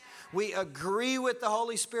purpose. We agree with the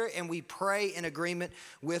Holy Spirit, and we pray in agreement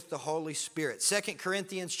with the Holy Spirit. 2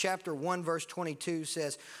 Corinthians chapter 1, verse 22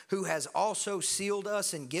 says, who has also sealed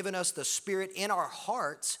us and given us the Spirit in our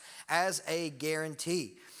hearts as a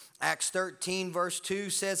guarantee. Acts 13 verse 2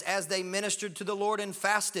 says, as they ministered to the Lord and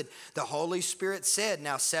fasted, the Holy Spirit said,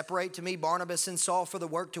 now separate to me Barnabas and Saul for the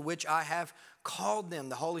work to which I have called them.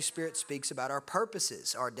 The Holy Spirit speaks about our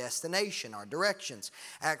purposes, our destination, our directions.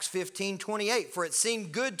 Acts 15:28, for it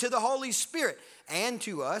seemed good to the Holy Spirit and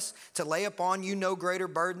to us to lay upon you no greater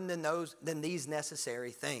burden than these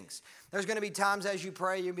necessary things. There's going to be times as you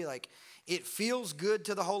pray, you'll be like, it feels good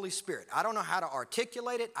to the Holy Spirit. I don't know how to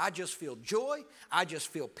articulate it. I just feel joy. I just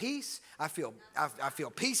feel peace. I feel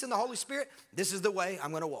peace in the Holy Spirit. This is the way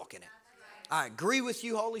I'm going to walk in it. I agree with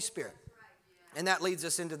you, Holy Spirit. And that leads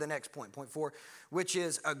us into the next point, point 4, which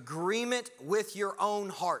is agreement with your own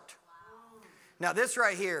heart. Now, this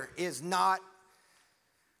right here is not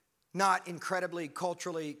incredibly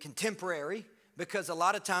culturally contemporary, because a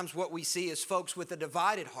lot of times what we see is folks with a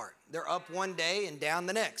divided heart. They're up one day and down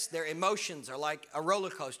the next. Their emotions are like a roller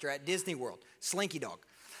coaster at Disney World, Slinky Dog,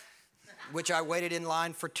 which I waited in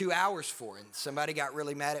line for 2 hours for. And somebody got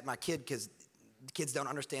really mad at my kid because kids don't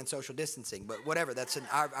understand social distancing. But whatever,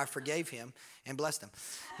 I forgave him and blessed him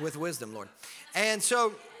with wisdom, Lord. And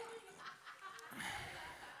so,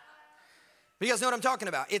 you guys know what I'm talking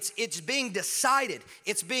about. It's being decided.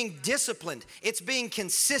 It's being disciplined. It's being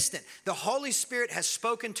consistent. The Holy Spirit has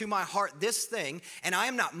spoken to my heart this thing, and I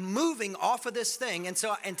am not moving off of this thing. And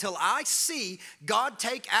so until I see God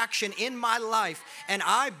take action in my life and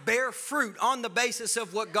I bear fruit on the basis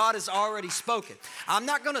of what God has already spoken, I'm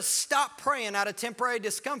not going to stop praying out of temporary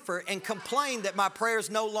discomfort and complain that my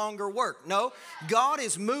prayers no longer work. No, God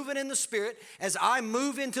is moving in the Spirit as I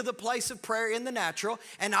move into the place of prayer in the natural,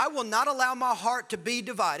 and I will not allow my heart to be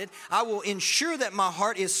divided. I will ensure that my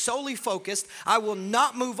heart is solely focused. I will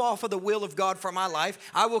not move off of the will of God for my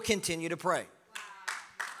life. I will continue to pray.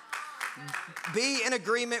 Be in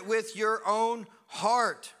agreement with your own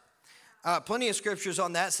heart. Plenty of scriptures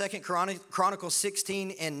on that. 2 Chronicles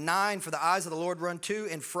 16:9, for the eyes of the Lord run to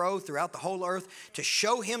and fro throughout the whole earth to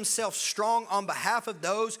show himself strong on behalf of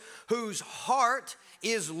those whose heart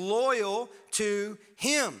is loyal to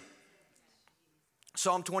him.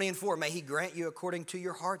 Psalm 20:4, may he grant you according to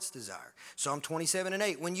your heart's desire. Psalm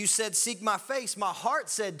 27:8, when you said, seek my face, my heart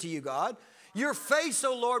said to you, God, your face,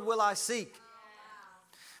 O Lord, will I seek.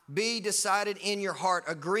 Be decided in your heart.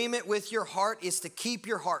 Agreement with your heart is to keep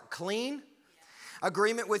your heart clean.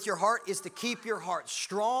 Agreement with your heart is to keep your heart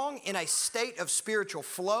strong in a state of spiritual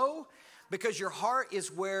flow, because your heart is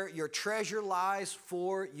where your treasure lies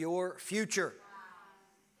for your future.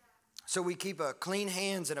 So we keep a clean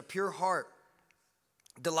hands and a pure heart.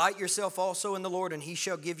 Delight yourself also in the Lord, and he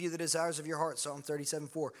shall give you the desires of your heart. Psalm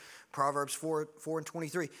 37:4, Proverbs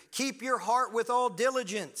 4:23. Keep your heart with all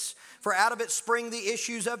diligence, for out of it spring the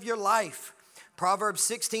issues of your life. Proverbs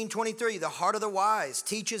 16:23, the heart of the wise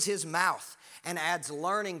teaches his mouth and adds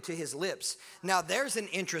learning to his lips. Now there's an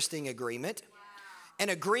interesting agreement, an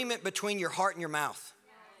agreement between your heart and your mouth.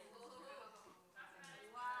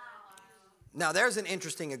 Now, there's an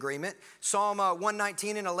interesting agreement. Psalm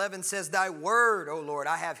 119:11 says, thy word, O Lord,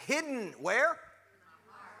 I have hidden where?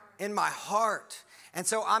 In my heart. And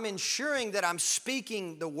so I'm ensuring that I'm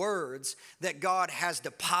speaking the words that God has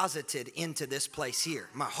deposited into this place here,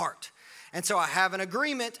 my heart. And so I have an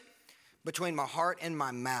agreement between my heart and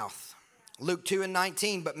my mouth. Luke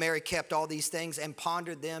 2:19, but Mary kept all these things and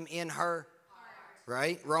pondered them in her heart.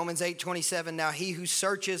 Right? Romans 8:27, now he who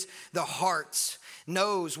searches the hearts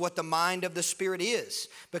knows what the mind of the Spirit is,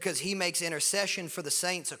 because he makes intercession for the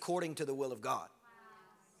saints according to the will of God.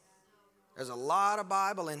 There's a lot of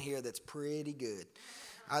Bible in here that's pretty good.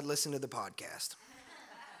 I'd listen to the podcast.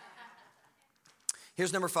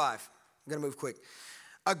 Here's number 5. I'm going to move quick.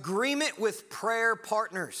 Agreement with prayer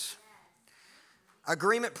partners.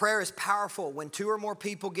 Agreement prayer is powerful when 2 or more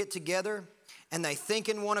people get together and they think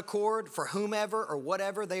in one accord for whomever or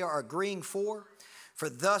whatever they are agreeing for. For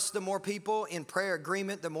thus the more people in prayer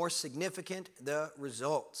agreement, the more significant the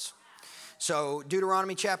results. So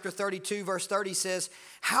Deuteronomy chapter 32 verse 30 says,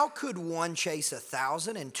 how could one chase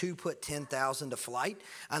 1,000 and two put 10,000 to flight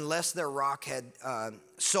unless their rock had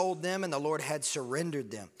sold them and the Lord had surrendered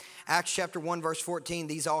them? Acts chapter 1 verse 14,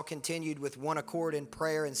 these all continued with one accord in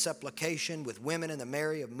prayer and supplication with women and the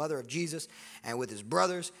Mary, mother of Jesus, and with his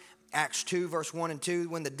brothers. Acts 2 verse 1 and 2,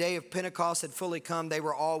 when the day of Pentecost had fully come, they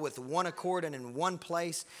were all with one accord and in one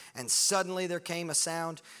place, and suddenly there came a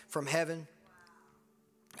sound from heaven.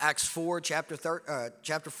 Acts 4, chapter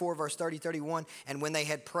 4, verse 30, 31. And when they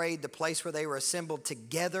had prayed, the place where they were assembled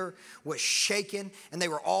together was shaken, and they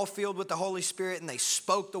were all filled with the Holy Spirit, and they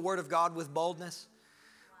spoke the word of God with boldness.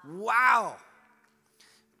 Wow.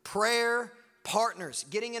 Prayer partners,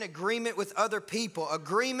 getting in agreement with other people.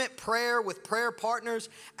 Agreement prayer with prayer partners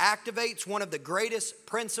activates one of the greatest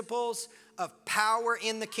principles of power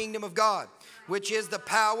in the kingdom of God, which is the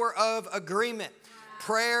power of agreement.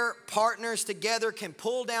 Prayer partners together can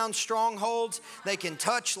pull down strongholds. They can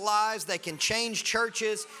touch lives. They can change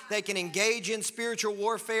churches. They can engage in spiritual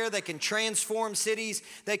warfare. They can transform cities.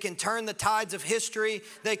 They can turn the tides of history.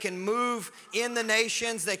 They can move in the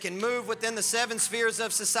nations. They can move within the 7 spheres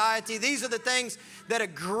of society. These are the things that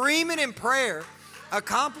agreement in prayer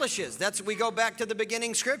accomplishes. We go back to the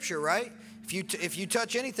beginning scripture, right? If you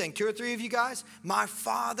touch anything, 2 or 3 of you guys, my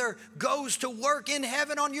Father goes to work in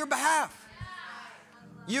heaven on your behalf.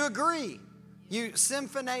 You agree. You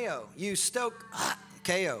symphoneo. You stoke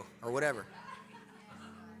KO or whatever.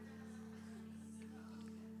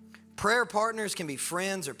 Prayer partners can be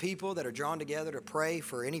friends or people that are drawn together to pray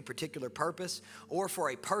for any particular purpose or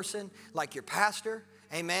for a person like your pastor.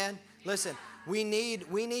 Amen. Listen, we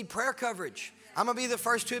need prayer coverage. I'm going to be the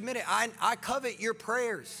first to admit it. I covet your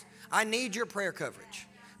prayers. I need your prayer coverage.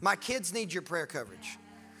 My kids need your prayer coverage.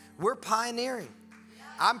 We're pioneering.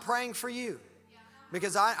 I'm praying for you.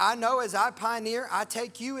 Because I know as I pioneer, I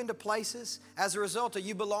take you into places as a result of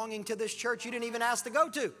you belonging to this church you didn't even ask to go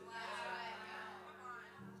to.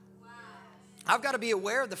 I've got to be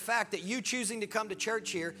aware of the fact that you choosing to come to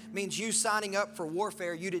church here means you signing up for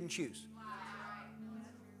warfare you didn't choose.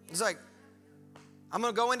 It's like, I'm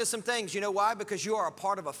going to go into some things. You know why? Because you are a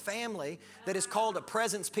part of a family that is called a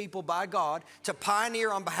presence people by God to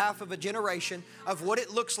pioneer on behalf of a generation of what it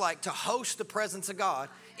looks like to host the presence of God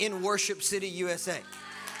in Worship City, USA.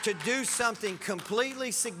 To do something completely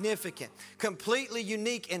significant, completely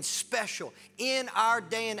unique and special in our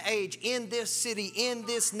day and age, in this city, in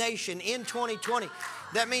this nation, in 2020.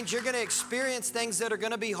 That means you're going to experience things that are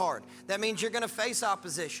going to be hard. That means you're going to face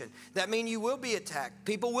opposition. That means you will be attacked.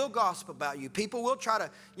 People will gossip about you. People will try to,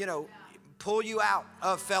 pull you out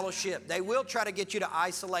of fellowship. They will try to get you to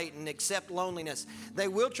isolate and accept loneliness. They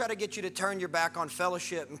will try to get you to turn your back on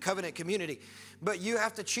fellowship and covenant community. But you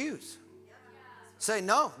have to choose. Say,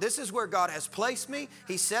 no, this is where God has placed me.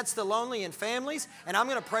 He sets the lonely in families, and I'm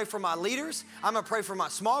going to pray for my leaders. I'm going to pray for my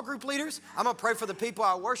small group leaders. I'm going to pray for the people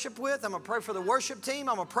I worship with. I'm going to pray for the worship team.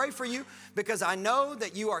 I'm going to pray for you because I know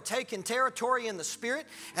that you are taking territory in the Spirit,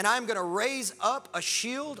 and I'm going to raise up a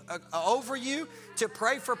shield over you to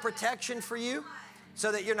pray for protection for you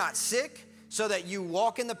so that you're not sick, so that you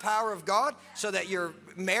walk in the power of God, so that your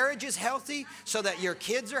marriage is healthy, so that your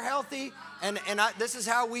kids are healthy, and this is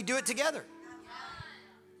how we do it together.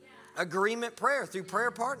 Agreement prayer through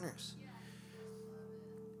prayer partners.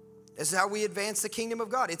 This is how we advance the kingdom of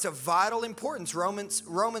God. It's of vital importance.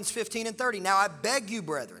 Romans 15 and 30. Now I beg you,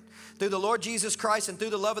 brethren, through the Lord Jesus Christ and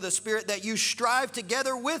through the love of the Spirit, that you strive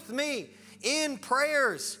together with me in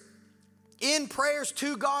prayers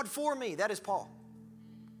to God for me. That is Paul.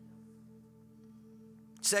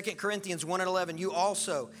 2 Corinthians 1 and 11. You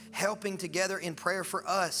also helping together in prayer for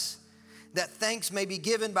us, that thanks may be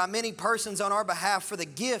given by many persons on our behalf for the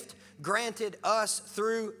gift granted us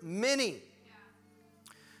through many.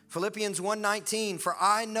 Philippians 1:19, for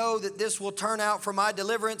I know that this will turn out for my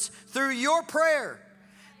deliverance through your prayer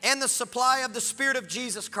and the supply of the Spirit of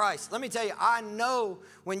Jesus Christ. Let me tell you, I know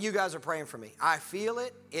when you guys are praying for me. I feel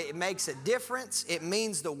it. It makes a difference. It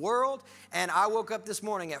means the world. And I woke up this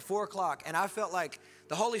morning at 4 o'clock and I felt like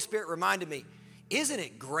the Holy Spirit reminded me, isn't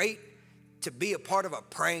it great to be a part of a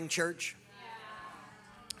praying church?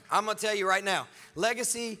 I'm going to tell you right now,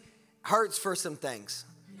 Legacy hurts for some things.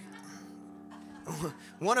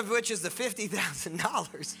 One of which is the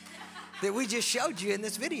 $50,000 that we just showed you in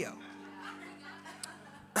this video.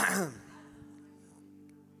 But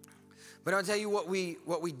I'll tell you what we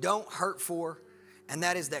don't hurt for, and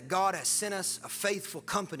that is that God has sent us a faithful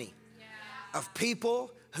company of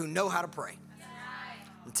people who know how to pray.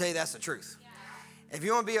 I'll tell you that's the truth. If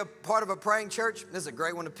you want to be a part of a praying church, this is a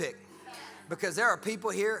great one to pick. Because there are people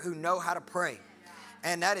here who know how to pray.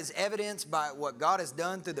 And that is evidenced by what God has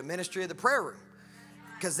done through the ministry of the prayer room.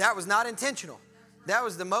 Because that was not intentional. That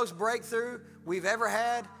was the most breakthrough we've ever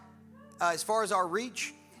had as far as our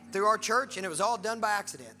reach through our church. And it was all done by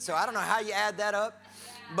accident. So I don't know how you add that up.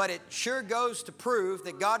 But it sure goes to prove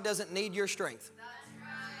that God doesn't need your strength.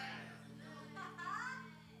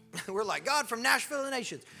 We're like, God, from Nashville to the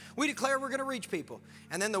nations, we declare we're going to reach people.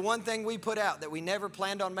 And then the one thing we put out that we never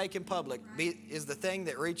planned on making public is the thing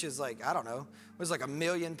that reaches like, I don't know, it was like 1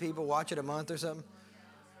 million people watch it a month or something.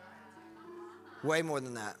 Way more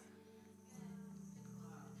than that.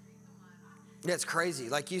 Yeah, it's crazy.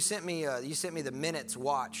 Like you sent me the minutes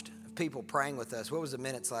watched of people praying with us. What was the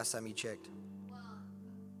minutes last time you checked? Well,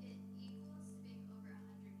 it equals being over 100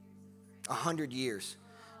 years of prayer. 100 years.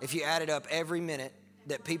 If you added up every minute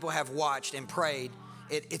that people have watched and prayed,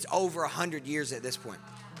 it's over 100 years at this point.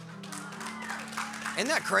 Isn't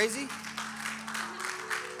that crazy?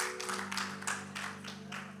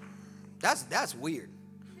 That's weird.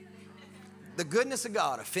 The goodness of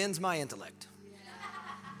God offends my intellect.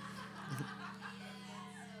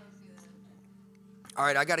 All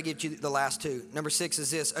right, I got to give you the last two. Number 6 is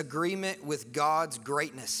this: agreement with God's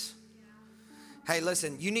greatness. Hey,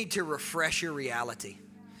 listen, you need to refresh your reality.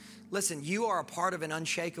 Listen, you are a part of an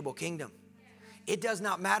unshakable kingdom. It does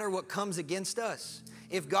not matter what comes against us.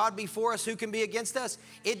 If God be for us, who can be against us?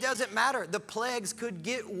 It doesn't matter. The plagues could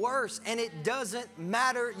get worse, and it doesn't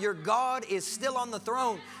matter. Your God is still on the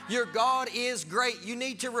throne. Your God is great. You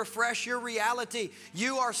need to refresh your reality.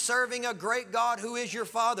 You are serving a great God who is your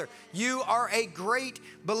Father. You are a great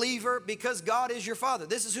believer because God is your Father.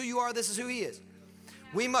 This is who you are. This is who He is.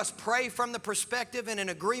 We must pray from the perspective and in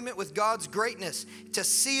agreement with God's greatness to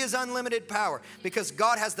see His unlimited power, because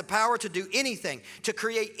God has the power to do anything, to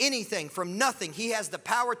create anything from nothing. He has the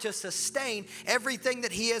power to sustain everything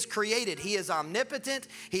that He has created. He is omnipotent.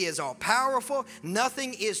 He is all powerful.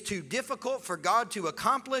 Nothing is too difficult for God to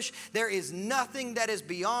accomplish. There is nothing that is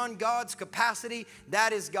beyond God's capacity.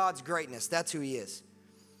 That is God's greatness. That's who He is.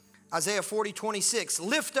 Isaiah 40:26,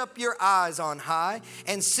 lift up your eyes on high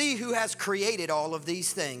and see who has created all of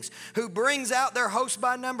these things, who brings out their host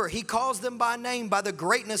by number. He calls them by name, by the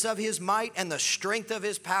greatness of His might and the strength of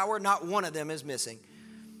His power. Not one of them is missing.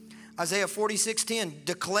 Isaiah 46:10,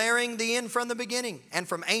 declaring the end from the beginning and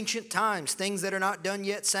from ancient times, things that are not done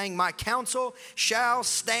yet, saying, my counsel shall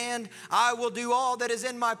stand. I will do all that is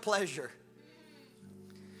in my pleasure.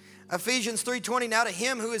 Ephesians 3:20, now to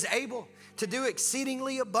Him who is able to do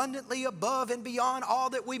exceedingly abundantly above and beyond all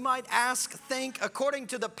that we might ask, think, according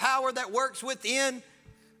to the power that works within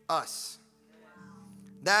us.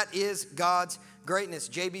 That is God's greatness.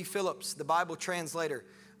 J.B. Phillips, the Bible translator,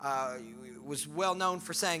 was well known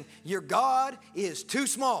for saying, your God is too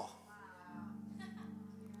small.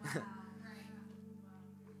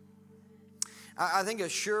 I think a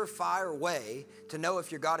surefire way to know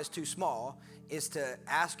if your God is too small is to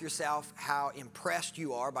ask yourself how impressed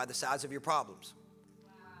you are by the size of your problems.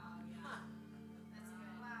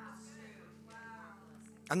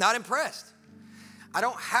 I'm not impressed. I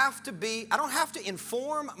don't have to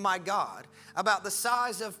inform my God about the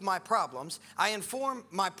size of my problems. I inform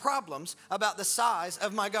my problems about the size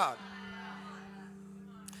of my God.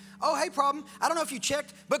 Oh, hey, problem. I don't know if you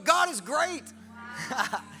checked, but God is great.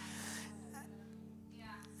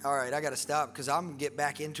 All right, I got to stop because I'm going to get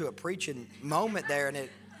back into a preaching moment there. And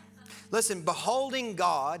listen, beholding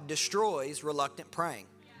God destroys reluctant praying.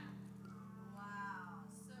 Wow,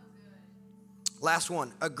 so good. Last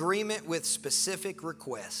one, agreement with specific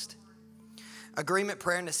request. Agreement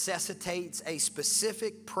prayer necessitates a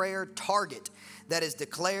specific prayer target that is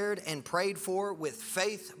declared and prayed for with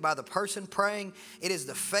faith by the person praying. It is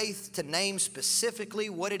the faith to name specifically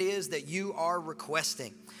what it is that you are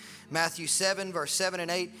requesting. Matthew 7, verse 7 and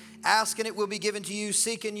 8, ask and it will be given to you,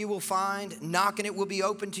 seek and you will find, knock and it will be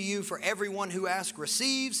opened to you. For everyone who asks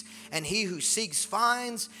receives, and he who seeks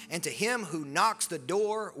finds, and to him who knocks the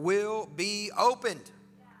door will be opened.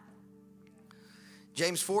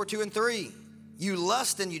 James 4, 2 and 3, you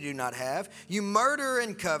lust and you do not have, you murder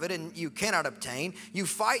and covet and you cannot obtain, you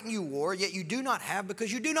fight and you war, yet you do not have because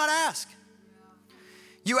you do not ask.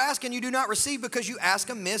 You ask and you do not receive because you ask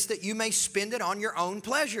amiss that you may spend it on your own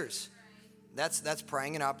pleasures. That's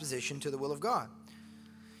praying in opposition to the will of God.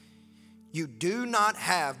 You do not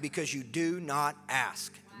have because you do not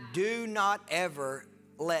ask. Do not ever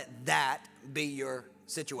let that be your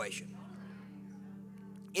situation.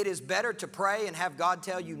 It is better to pray and have God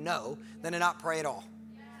tell you no than to not pray at all.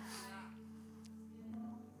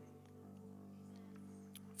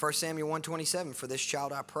 1 Samuel 1:27, for this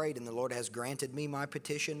child I prayed, and the Lord has granted me my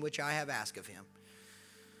petition which I have asked of Him.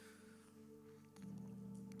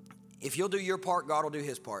 If you'll do your part, God will do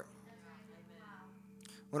his part. I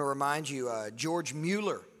want to remind you, George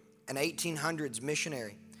Mueller, an 1800s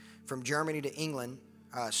missionary from Germany to England,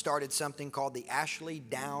 started something called the Ashley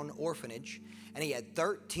Down Orphanage, and he had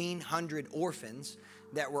 1,300 orphans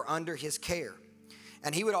that were under his care.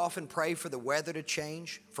 And he would often pray for the weather to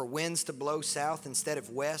change, for winds to blow south instead of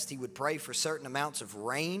west. He would pray for certain amounts of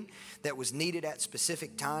rain that was needed at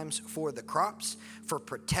specific times for the crops, for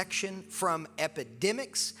protection from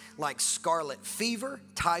epidemics like scarlet fever,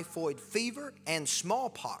 typhoid fever, and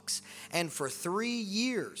smallpox. And for 3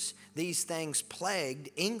 years, these things plagued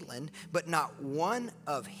England, but not one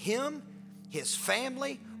of him, his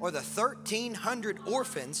family, or the 1,300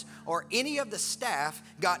 orphans, or any of the staff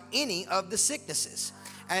got any of the sicknesses.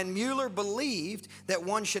 And Mueller believed that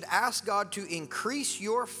one should ask God to increase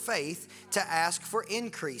your faith to ask for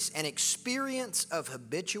increase, an experience of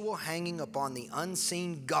habitual hanging upon the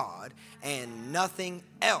unseen God and nothing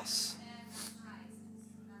else.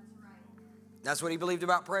 That's what he believed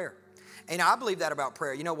about prayer. And I believe that about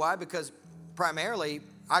prayer. You know why? Because primarily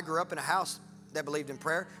I grew up in a house that believed in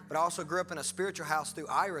prayer, but I also grew up in a spiritual house through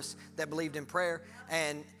Iris that believed in prayer.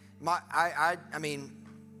 And I mean,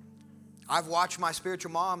 I've watched my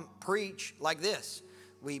spiritual mom preach like this.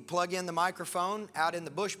 We plug in the microphone out in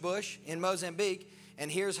the bush in Mozambique, and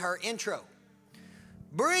here's her intro.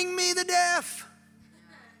 Bring me the deaf.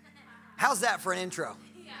 How's that for an intro?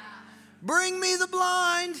 Bring me the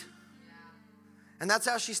blind. And that's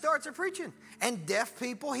how she starts her preaching. And deaf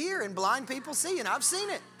people hear and blind people see, and I've seen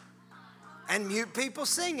it. And mute people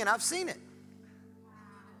sing, and I've seen it.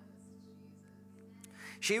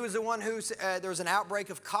 She was the one who, there was an outbreak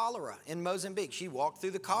of cholera in Mozambique. She walked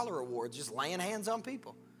through the cholera wards just laying hands on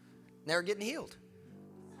people. They were getting healed.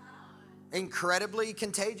 Incredibly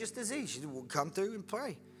contagious disease. She would come through and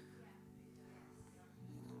pray.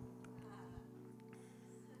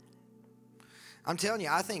 I'm telling you,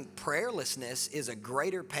 I think prayerlessness is a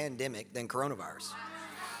greater pandemic than coronavirus.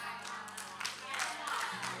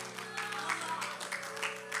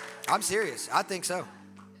 I'm serious. I think so.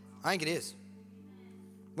 I think it is.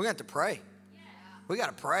 We got to pray. We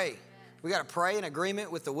got to pray. We got to pray in agreement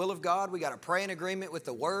with the will of God. We got to pray in agreement with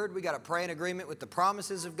the word. We got to pray in agreement with the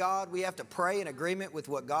promises of God. We have to pray in agreement with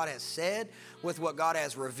what God has said, with what God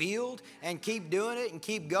has revealed, and keep doing it and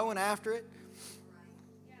keep going after it.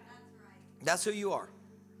 That's who you are.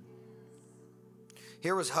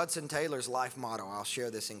 Here was Hudson Taylor's life motto. I'll share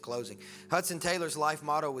this in closing. Hudson Taylor's life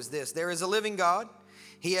motto was this: there is a living God.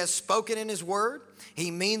 He has spoken in his word.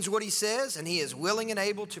 He means what he says, and he is willing and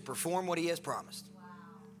able to perform what he has promised. Wow.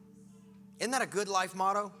 Isn't that a good life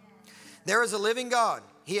motto? There is a living God.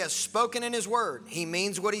 He has spoken in his word. He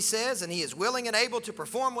means what he says, and he is willing and able to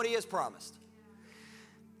perform what he has promised.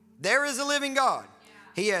 There is a living God.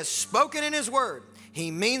 He has spoken in his word.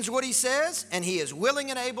 He means what he says, and he is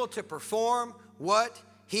willing and able to perform what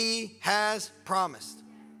he has promised.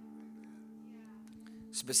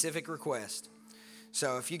 Specific request.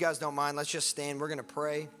 So if you guys don't mind, let's just stand. We're going to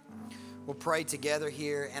pray. We'll pray together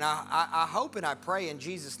here. And I hope and I pray in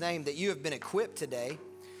Jesus' name that you have been equipped today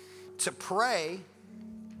to pray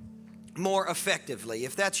more effectively.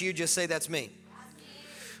 If that's you, just say that's me.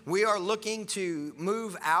 We are looking to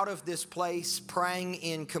move out of this place praying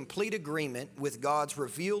in complete agreement with God's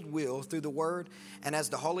revealed will through the word and as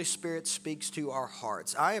the Holy Spirit speaks to our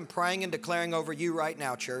hearts. I am praying and declaring over you right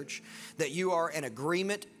now, church, that you are an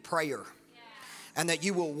agreement prayer. And that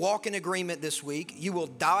you will walk in agreement this week. You will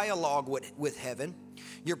dialogue with heaven.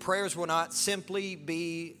 Your prayers will not simply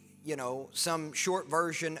be, some short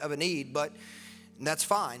version of a need, but that's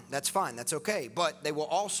fine. That's fine. That's okay. But they will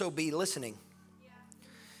also be listening.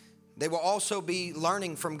 They will also be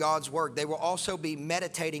learning from God's word. They will also be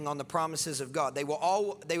meditating on the promises of God. They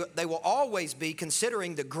will always be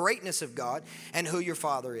considering the greatness of God and who your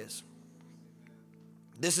Father is.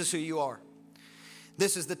 This is who you are.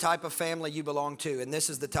 This is the type of family you belong to, and this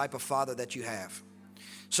is the type of father that you have.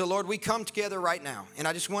 So, Lord, we come together right now, and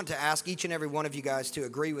I just want to ask each and every one of you guys to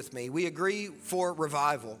agree with me. We agree for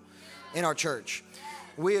revival in our church.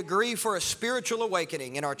 We agree for a spiritual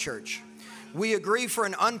awakening in our church. We agree for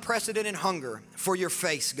an unprecedented hunger for your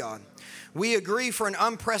face, God. We agree for an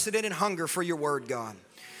unprecedented hunger for your word, God.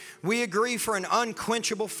 We agree for an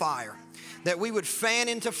unquenchable fire, that we would fan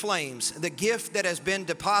into flames the gift that has been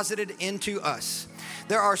deposited into us.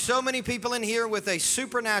 There are so many people in here with a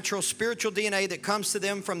supernatural spiritual DNA that comes to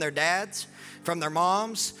them from their dads, from their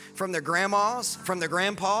moms, from their grandmas, from their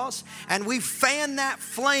grandpas, and we fan that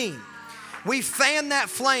flame. We fan that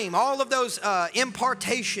flame, all of those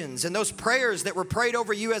impartations and those prayers that were prayed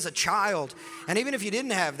over you as a child. And even if you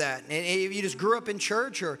didn't have that, and if you just grew up in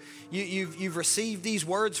church, or you've received these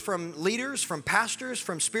words from leaders, from pastors,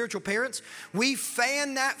 from spiritual parents, we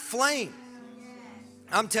fan that flame.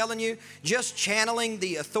 I'm telling you, just channeling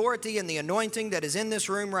the authority and the anointing that is in this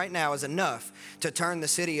room right now is enough to turn the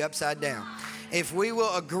city upside down. If we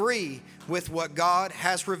will agree with what God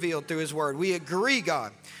has revealed through His Word. We agree,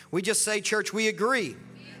 God. We just say, church, we agree.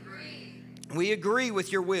 We agree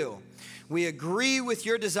with your will. We agree with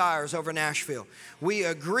your desires over Nashville. We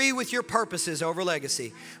agree with your purposes over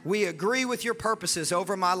Legacy. We agree with your purposes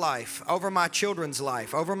over my life, over my children's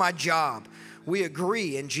life, over my job. We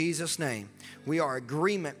agree in Jesus' name. We are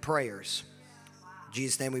agreement prayers. In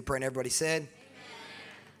Jesus' name we pray, and everybody said,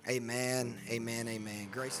 amen, amen, amen.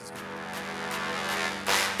 Grace is good.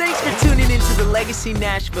 Thanks for tuning into the Legacy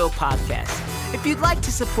Nashville podcast. If you'd like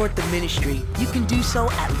to support the ministry, you can do so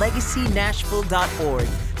at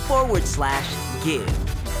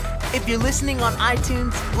legacynashville.org/give. If you're listening on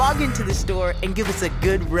iTunes, log into the store and give us a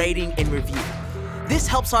good rating and review. This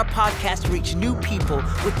helps our podcast reach new people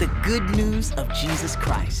with the good news of Jesus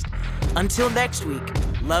Christ. Until next week,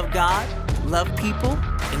 love God, love people,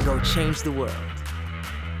 and go change the world.